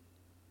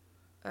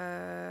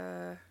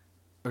 Uh,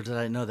 Or did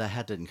I know that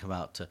hat didn't come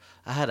out to?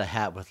 I had a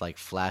hat with like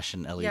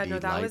flashing LED yeah, no,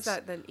 that lights. was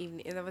at the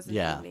evening. That was in the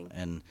Yeah, evening.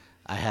 and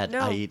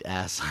I eat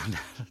ass on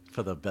that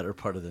for the better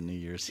part of the New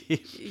Year's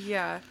Eve.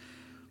 Yeah,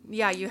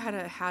 yeah, you had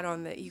a hat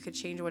on that you could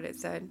change what it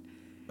said.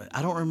 But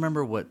I don't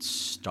remember what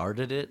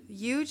started it.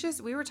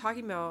 We were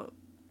talking about.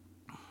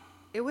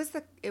 It was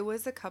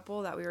the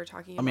couple that we were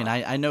talking about. I mean,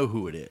 I know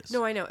who it is.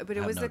 No, I know, but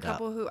it was no the doubt.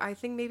 couple who I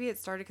think maybe it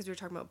started because we were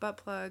talking about butt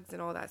plugs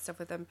and all that stuff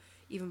with them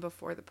even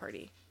before the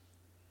party.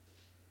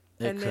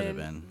 It could have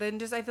been. Then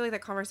just I feel like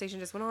that conversation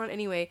just went on.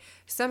 Anyway,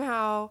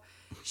 somehow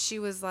she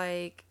was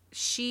like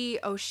she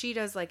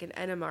does like an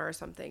enema or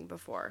something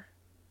before.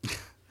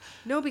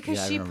 No, because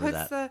Yeah, I she remember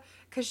puts that.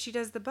 because she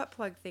does the butt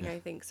plug thing, I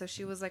think. So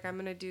she was like, I'm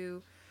gonna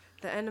do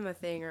the enema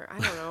thing, or I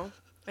don't know.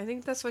 I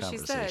think that's what she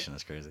said. Conversation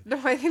is crazy. No,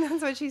 I think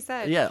that's what she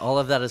said. Yeah, all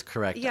of that is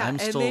correct. Yeah, I'm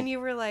still, and then you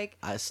were like,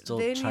 I'm still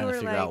trying to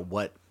figure out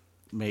what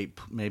made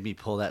me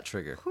pull that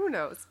trigger. Who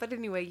knows? But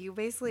anyway, you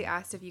basically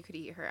asked if you could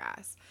eat her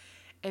ass.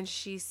 And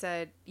she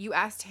said, you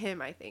asked him,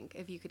 I think,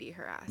 if you could eat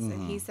her ass. Mm-hmm.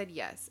 And he said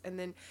yes. And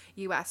then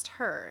you asked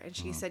her, and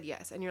she said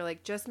yes. And you're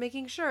like, just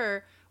making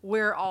sure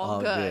we're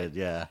all good.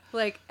 Yeah.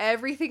 Like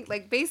everything,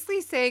 like basically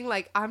saying,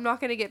 like, I'm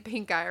not going to get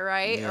pink eye,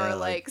 right? Yeah, or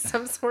like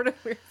some sort of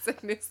weird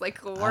sickness.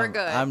 Like, we're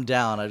good. I'm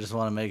down. I just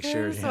want to make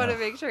sure. I just want to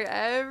make sure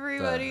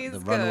everybody's the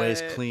good.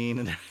 runway's clean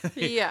and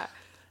everything. Yeah.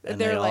 And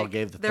they're they all like,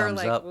 gave the they're thumbs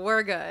like, up.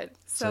 we're good.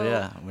 So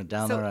yeah, I went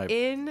down there.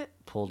 I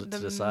pulled it to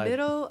the side.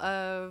 Middle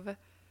of.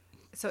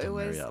 So the it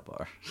was Marriott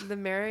bar.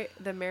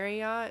 the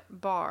Marriott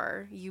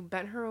bar. You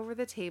bent her over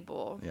the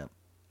table. Yep.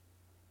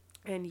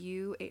 And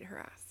you ate her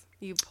ass.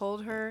 You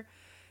pulled her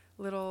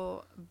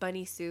little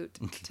bunny suit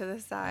to the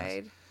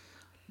side.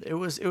 It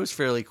was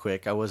fairly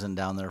quick. I wasn't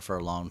down there for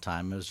a long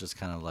time. It was just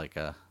kind of like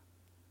a.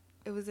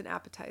 It was an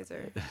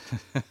appetizer.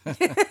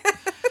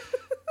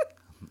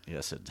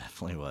 Yes, it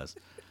definitely was.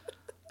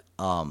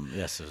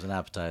 Yes, it was an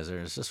appetizer.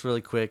 It's just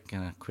really quick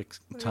and a quick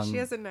tongue. She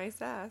has a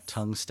nice ass.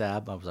 Tongue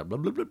stab. I was like, blah,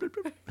 blah, blah, blah,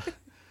 blah.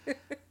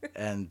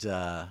 And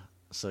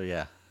so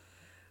yeah.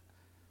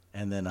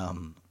 And then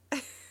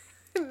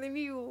And then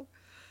you.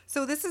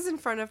 So this is in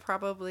front of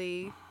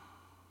probably.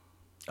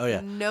 Oh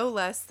yeah. No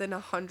less than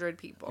 100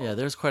 people. Yeah,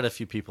 there's quite a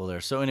few people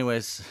there. So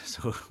anyways,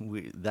 so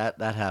that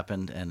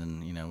happened, and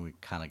then we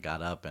kind of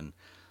got up, and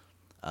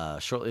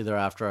shortly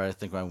thereafter, I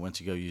think I went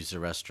to go use the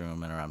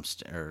restroom,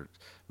 or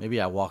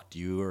maybe I walked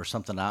you or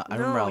something out. I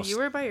remember you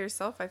were by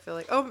yourself. I feel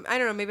like. Oh, I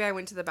don't know. Maybe I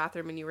went to the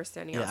bathroom and you were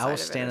standing outside. Yeah, I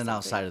was standing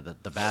outside of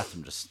the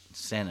bathroom, just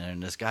standing there,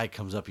 and this guy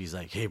comes up. He's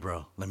like, "Hey,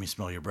 bro, let me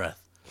smell your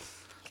breath."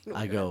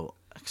 I go,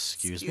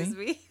 "Excuse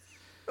me?"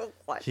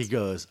 What? He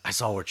goes, "I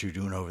saw what you're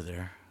doing over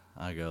there."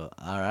 I go,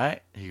 "All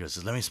right." He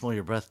goes, "Let me smell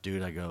your breath,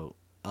 dude." I go,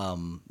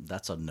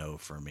 that's a no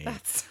for me.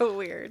 That's so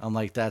weird. I'm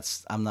like,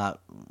 I'm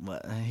not.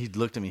 He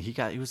looked at me.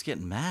 He was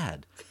getting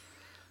mad.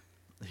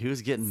 He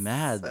was getting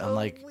mad. So I'm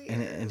like, weird.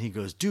 and he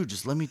goes, "Dude,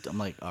 just let me." I'm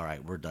like, "All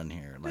right, we're done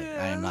here." Like,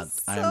 Yeah, I am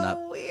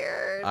not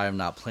weird. I am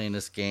not playing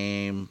this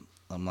game.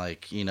 I'm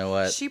like, you know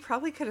what? She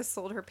probably could have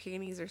sold her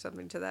panties or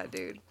something to that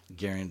dude.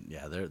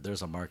 Yeah,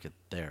 there's a market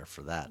there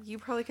for that. You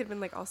probably could have been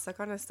like, I'll suck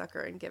on a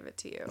sucker and give it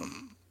to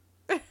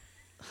you.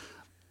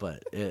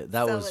 But that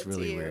Sell was it to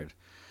really you. weird.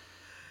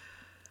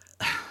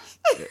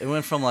 It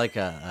went from like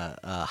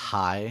a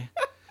high,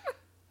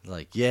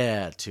 like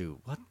yeah, to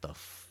what the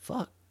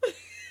fuck.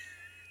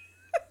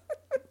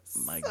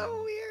 My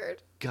So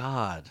weird.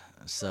 God.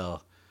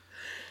 So,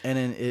 and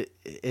then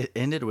it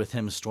ended with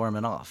him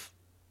storming off,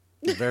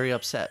 very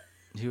upset.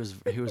 He was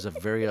a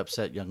very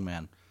upset young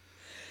man.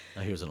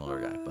 He was an older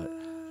guy, but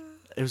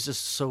it was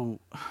just so.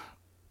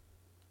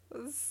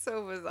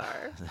 So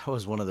bizarre. That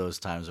was one of those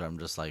times where I'm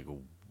just like,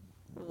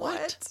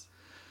 what?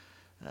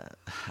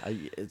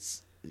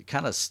 It's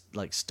kind of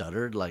like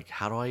stuttered. Like,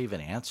 how do I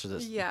even answer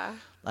this? Yeah.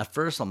 At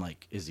first, I'm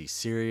like, is he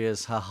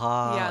serious?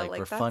 Haha. Yeah, like we're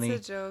that's funny. a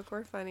joke.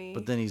 We're funny.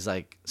 But then he's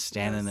like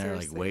standing there,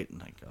 seriously. like waiting.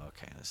 Like,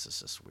 okay, this is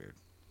just weird.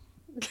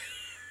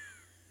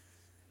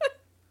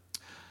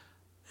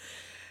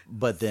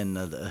 But then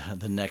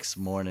the next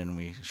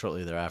morning,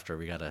 shortly thereafter,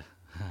 we got a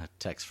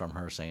text from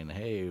her saying,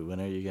 "Hey,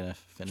 when are you gonna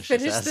finish the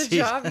this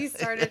job you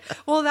started?"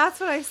 Well, that's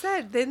what I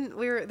said. Then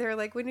they're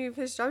like, "When do you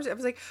finish jobs?" I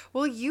was like,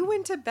 "Well, you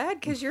went to bed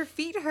because your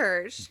feet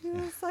hurt." She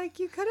was like,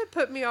 "You could have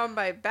put me on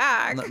my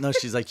back." No,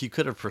 she's like, you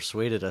could have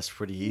persuaded us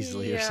pretty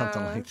easily or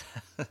something Yeah. like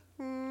that.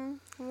 I'm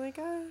like,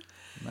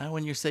 Now,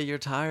 when you say you're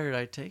tired,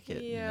 I take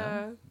it.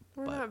 yeah,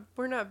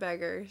 we're not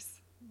beggars.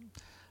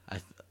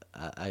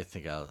 I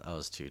think I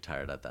was too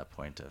tired at that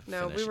point to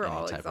No, finish we were any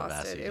all type of ass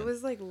exhausted. It eating.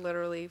 was like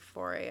literally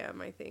 4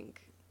 a.m. I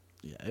think.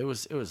 Yeah, it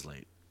was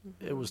late.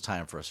 Mm-hmm. It was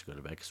time for us to go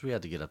to bed because we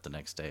had to get up the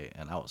next day,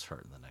 and I was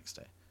hurting the next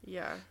day.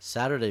 Yeah.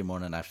 Saturday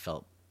morning, I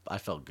felt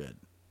good.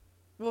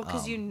 Well,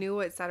 because you knew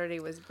what Saturday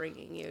was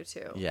bringing you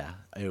to. Yeah,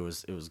 it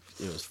was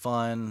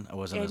fun. I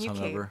wasn't And as you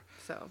hungover. came,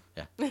 so.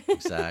 Yeah,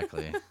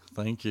 exactly.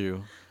 Thank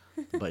you.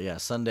 But yeah,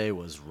 Sunday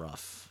was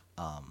rough.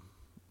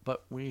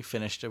 But we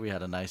finished it. We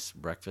had a nice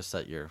breakfast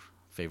at your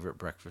favorite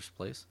breakfast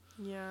place.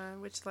 Yeah,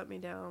 which let me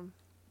down.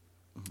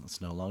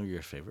 It's no longer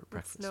your favorite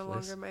breakfast It's no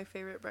place. longer my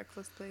favorite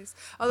breakfast place.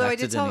 Although Back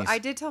to Denise. I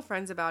did tell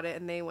friends about it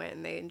and they went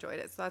and they enjoyed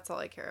it. So that's all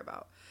I care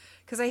about.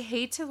 Because I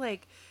hate to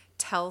like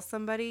tell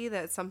somebody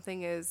that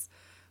something is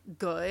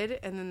good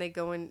and then they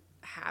go and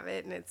have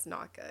it and it's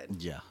not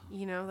good. Yeah.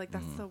 You know, like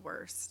that's the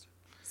worst.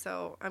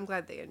 So I'm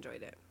glad they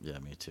enjoyed it. Yeah,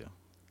 me too.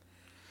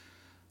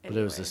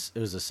 Anyway. But it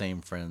was the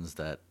same friends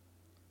that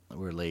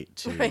were late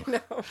to I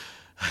know.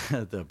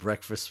 the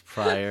breakfast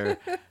prior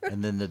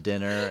and then the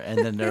dinner, and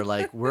then they're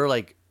like, we're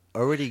like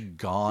already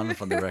gone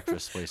from the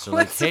breakfast place. They're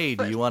like, What's hey,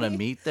 do funny? you want to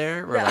meet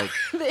there? We're Yeah, like,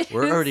 they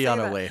we're didn't already say on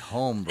our that. way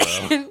home,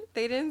 bro.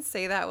 They didn't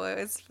say that. What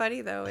was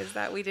funny though is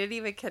that we didn't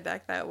even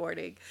connect that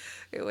morning.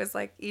 It was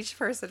like each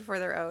person for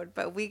their own.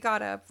 But we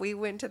got up, we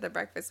went to the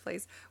breakfast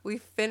place, we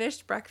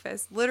finished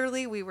breakfast.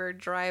 Literally, we were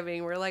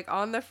driving. We're like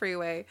on the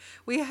freeway.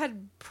 We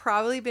had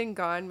probably been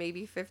gone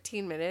maybe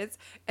 15 minutes,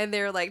 and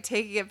they're like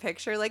taking a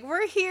picture, like,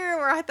 we're here,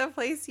 we're at the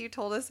place you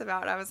told us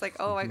about. I was like,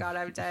 oh my God,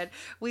 I'm dead.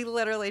 We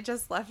literally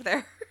just left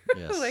there.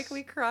 Yes. Like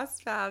we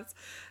crossed paths.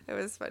 It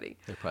was funny.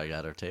 They probably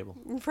got our table.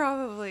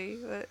 Probably.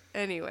 But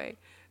anyway,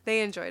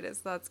 they enjoyed it,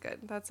 so that's good.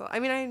 That's all. I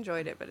mean, I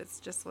enjoyed it, but it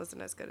just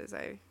wasn't as good as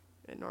it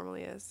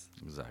normally is.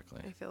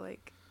 Exactly. I feel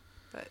like.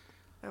 But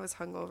I was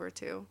hungover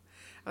too.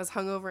 I was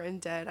hungover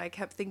and dead. I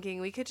kept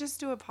thinking we could just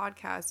do a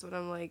podcast, but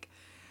I'm like,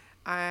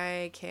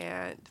 I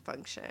can't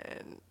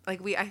function.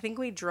 Like I think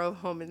we drove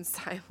home in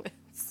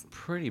silence.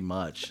 Pretty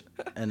much.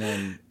 And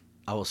then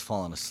I was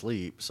falling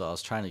asleep, so I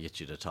was trying to get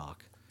you to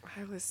talk.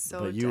 I was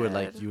so But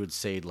dead. you would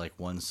say like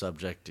one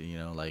subject, you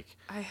know, like,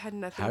 I had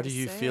nothing how to do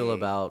you say. feel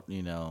about,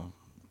 you know,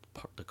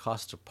 the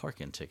cost of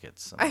parking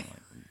tickets? I'm I like,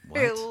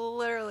 what? I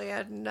literally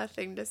had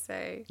nothing to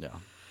say. Yeah.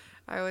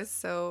 I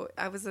was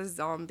a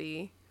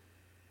zombie.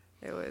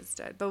 It was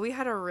dead. But we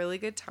had a really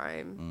good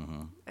time.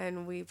 Mm-hmm.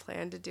 And we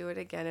plan to do it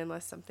again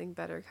unless something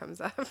better comes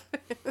up.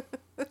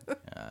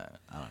 I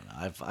don't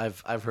know.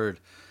 I've heard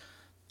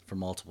from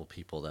multiple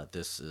people that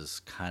this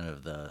is kind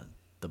of the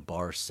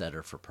bar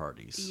setter for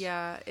parties.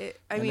 Yeah, it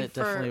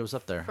definitely was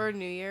up there. For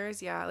New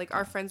Year's, yeah. Like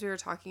our friends we were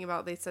talking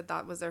about, they said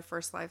that was their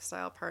first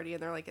lifestyle party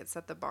and they're like, it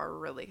set the bar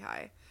really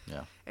high.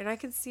 Yeah. And I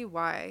can see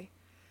why.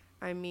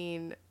 I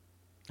mean,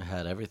 It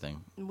had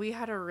everything. we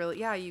had a really,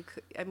 yeah, you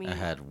could, I mean. It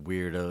had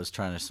weirdos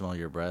trying to smell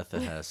your breath.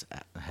 It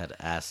had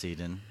ass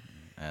eaten.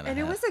 And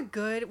it was a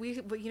good,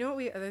 but you know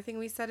what other thing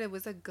we said, it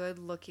was a good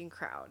looking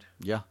crowd.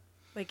 Yeah.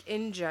 Like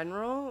in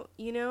general,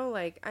 you know,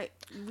 like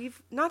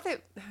we've not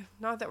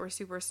that we're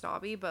super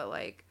snobby, but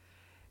like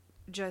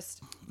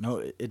just No,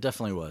 it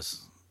definitely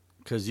was.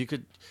 Because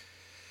it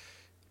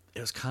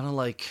was kind of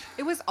like.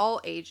 it was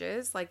all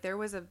ages. Like there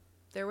was a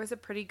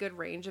pretty good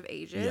range of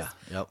ages. Yeah.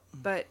 Yep.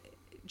 But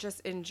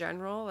just in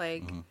general,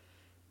 like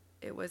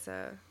it was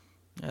a.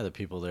 Yeah, the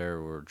people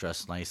there were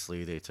dressed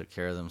nicely. They took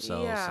care of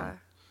themselves. Yeah,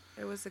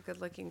 it was a good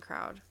looking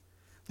crowd,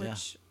 Yeah.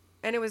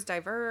 and it was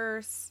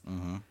diverse.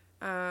 Mm-hmm.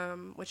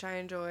 Which I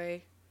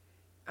enjoy.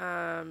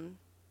 I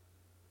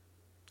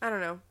don't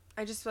know.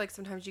 I just feel like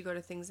sometimes you go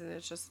to things and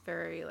it's just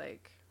very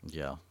like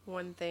Yeah.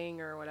 one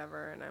thing or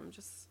whatever, and I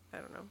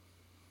don't know.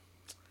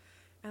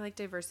 I like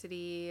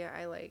diversity.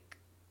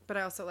 But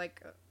I also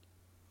like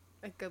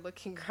a good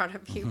looking crowd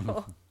of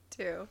people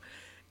too,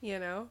 you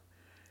know?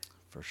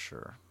 For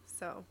sure.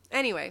 So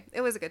anyway,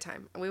 it was a good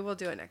time. We will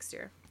do it next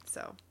year.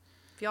 So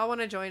if y'all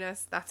want to join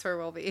us, that's where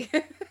we'll be.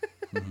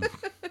 You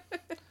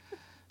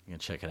can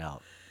check it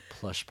out.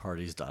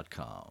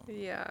 Plushparties.com.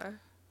 Yeah.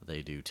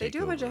 They do takeovers. They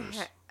do a bunch of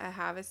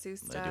Havasu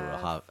stuff. They do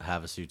a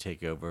Havasu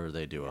takeover.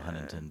 They do a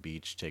Huntington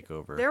Beach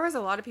takeover. There was a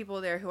lot of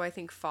people there who I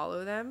think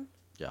follow them.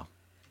 Yeah.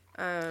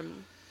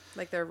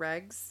 Like their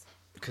regs.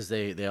 Because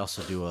they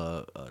also do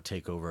a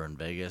takeover in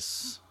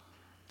Vegas.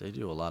 They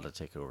do a lot of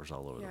takeovers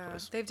all over the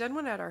place. They've done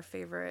one at our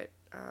favorite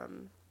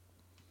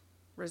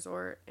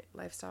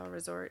lifestyle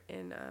resort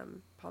in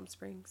Palm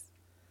Springs.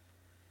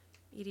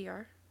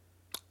 EDR.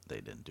 They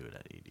didn't do it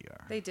at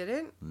EDR. They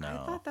didn't? No.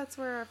 I thought that's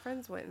where our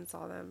friends went and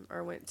saw them,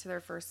 or went to a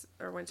party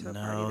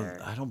No,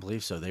 there. I don't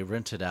believe so. They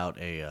rented out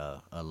a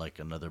like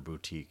another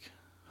boutique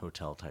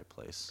hotel type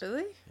place.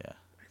 Really? Yeah,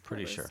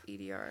 pretty sure.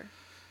 EDR.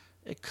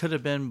 It could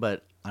have been,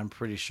 but I'm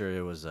pretty sure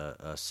it was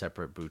a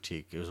separate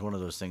boutique. It was one of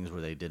those things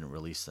where they didn't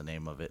release the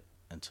name of it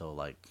until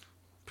like,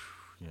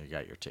 you know, you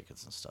got your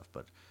tickets and stuff.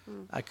 But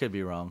I could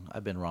be wrong.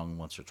 I've been wrong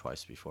once or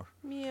twice before.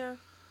 Yeah.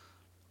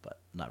 But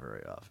not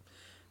very often.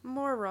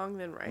 More wrong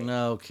than right.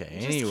 Okay.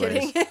 Just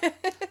Anyways,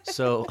 kidding.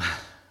 so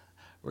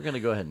we're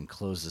gonna go ahead and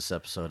close this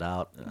episode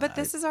out. But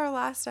this is our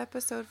last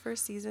episode for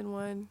season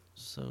 1.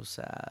 So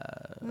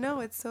sad.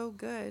 No, it's so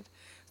good.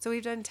 So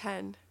we've done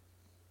 10.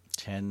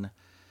 10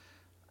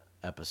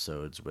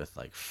 episodes with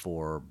like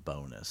 4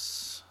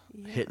 bonus.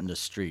 Hitting the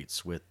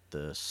streets with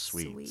the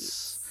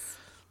sweets.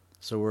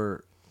 So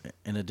we're,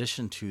 in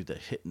addition to the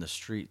Hitting the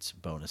Streets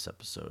bonus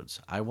episodes,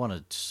 I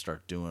want to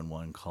start doing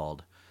one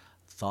called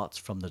Thoughts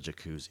from the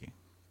Jacuzzi.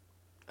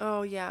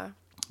 Oh, yeah.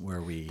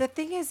 Where we... The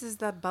thing is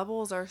the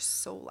bubbles are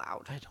so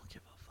loud. I don't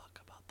give a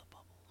fuck about the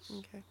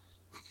bubbles. Okay.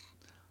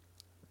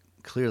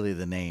 clearly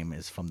the name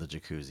is from the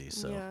jacuzzi,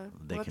 so yeah,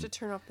 they we'll can have to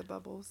turn off the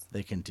bubbles.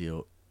 they can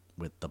deal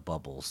with the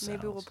bubble sounds.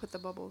 Maybe we'll put the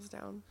bubbles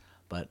down.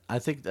 But I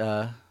think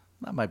that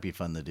might be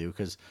fun to do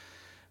because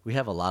we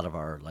have a lot of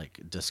our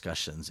like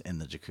discussions in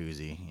the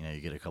jacuzzi. You know,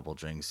 you get a couple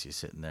drinks, you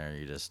sit in there,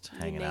 you're just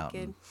hanging out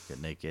and get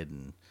naked,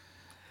 and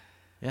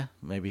yeah,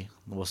 maybe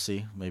we'll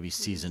see. Maybe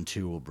season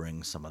 2 will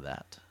bring some of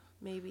that.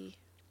 Maybe.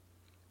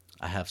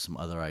 I have some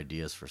other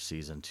ideas for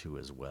season 2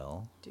 as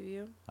well. Do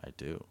you? I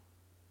do.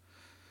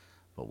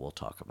 But we'll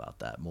talk about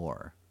that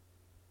more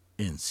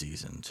in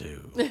season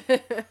 2.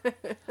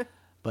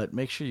 But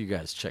make sure you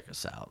guys check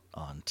us out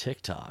on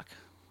TikTok.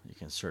 You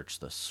can search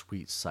the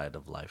Sweet Side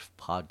of Life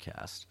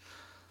podcast.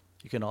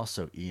 You can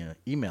also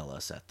email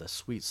us at the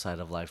Sweet Side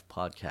of Life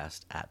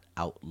podcast at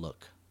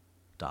outlook.com.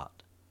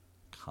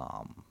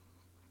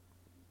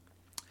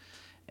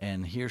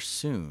 And here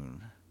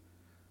soon,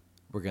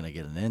 we're going to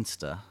get an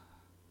Insta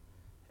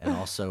and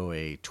also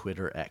a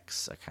Twitter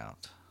X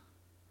account.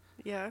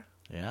 Yeah.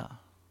 Yeah.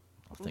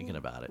 I'm thinking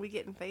about it. We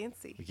getting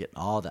fancy. We getting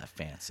all that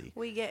fancy.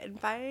 We getting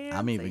fancy.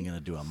 I'm even going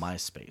to do a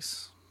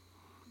MySpace.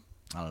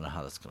 I don't know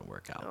how that's going to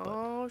work out.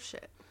 Oh,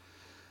 shit.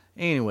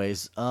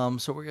 Anyways, so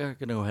we're going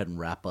to go ahead and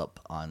wrap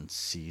up on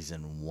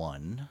season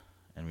 1.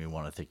 And we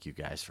want to thank you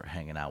guys for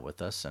hanging out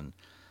with us. And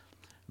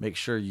make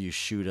sure you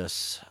shoot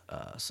us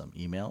some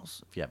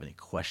emails if you have any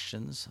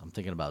questions. I'm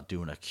thinking about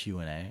doing a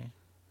Q&A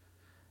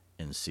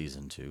in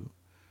season 2.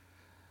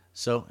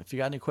 So if you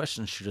got any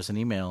questions, shoot us an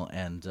email.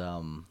 And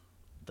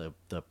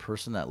the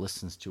person that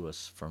listens to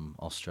us from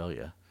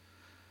Australia,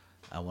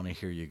 I want to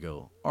hear you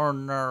go, oh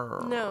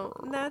no. No,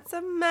 that's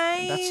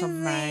amazing. That's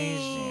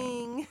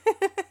amazing.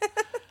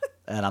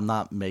 And I'm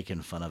not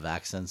making fun of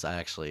accents.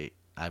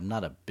 I'm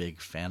not a big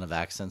fan of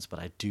accents, but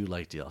I do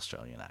like the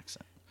Australian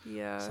accent.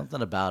 Yeah.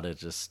 Something about it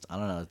just, I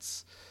don't know,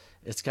 it's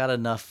got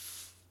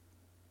enough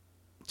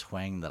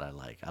twang that I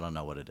like. I don't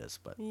know what it is,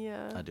 but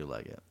yeah. I do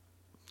like it.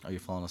 Are you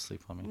falling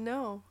asleep on me?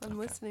 No, I'm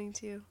listening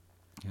to you.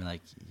 You're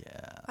like,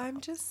 yeah. I'm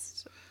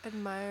just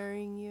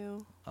admiring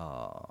you.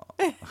 Oh.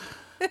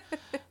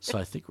 So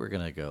I think we're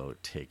going to go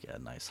take a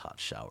nice hot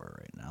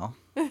shower right now.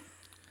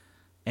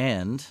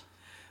 And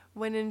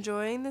when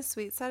enjoying the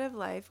sweet side of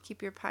life,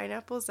 keep your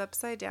pineapples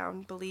upside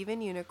down, believe in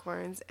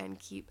unicorns, and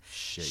keep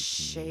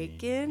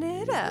shaking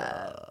it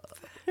up.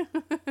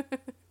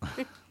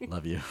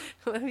 Love you.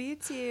 Love you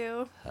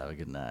too. Have a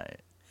good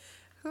night.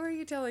 Who are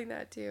you telling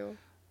that to?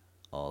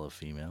 All the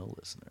female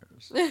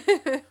listeners.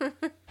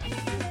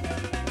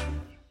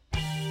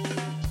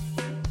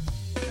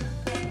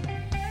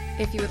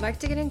 If you would like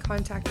to get in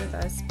contact with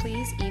us,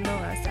 please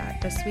email us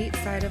at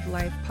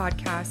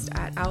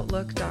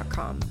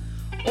thesweetsideoflifepodcast@outlook.com.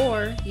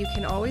 Or you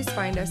can always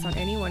find us on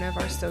any one of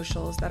our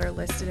socials that are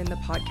listed in the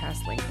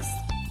podcast links.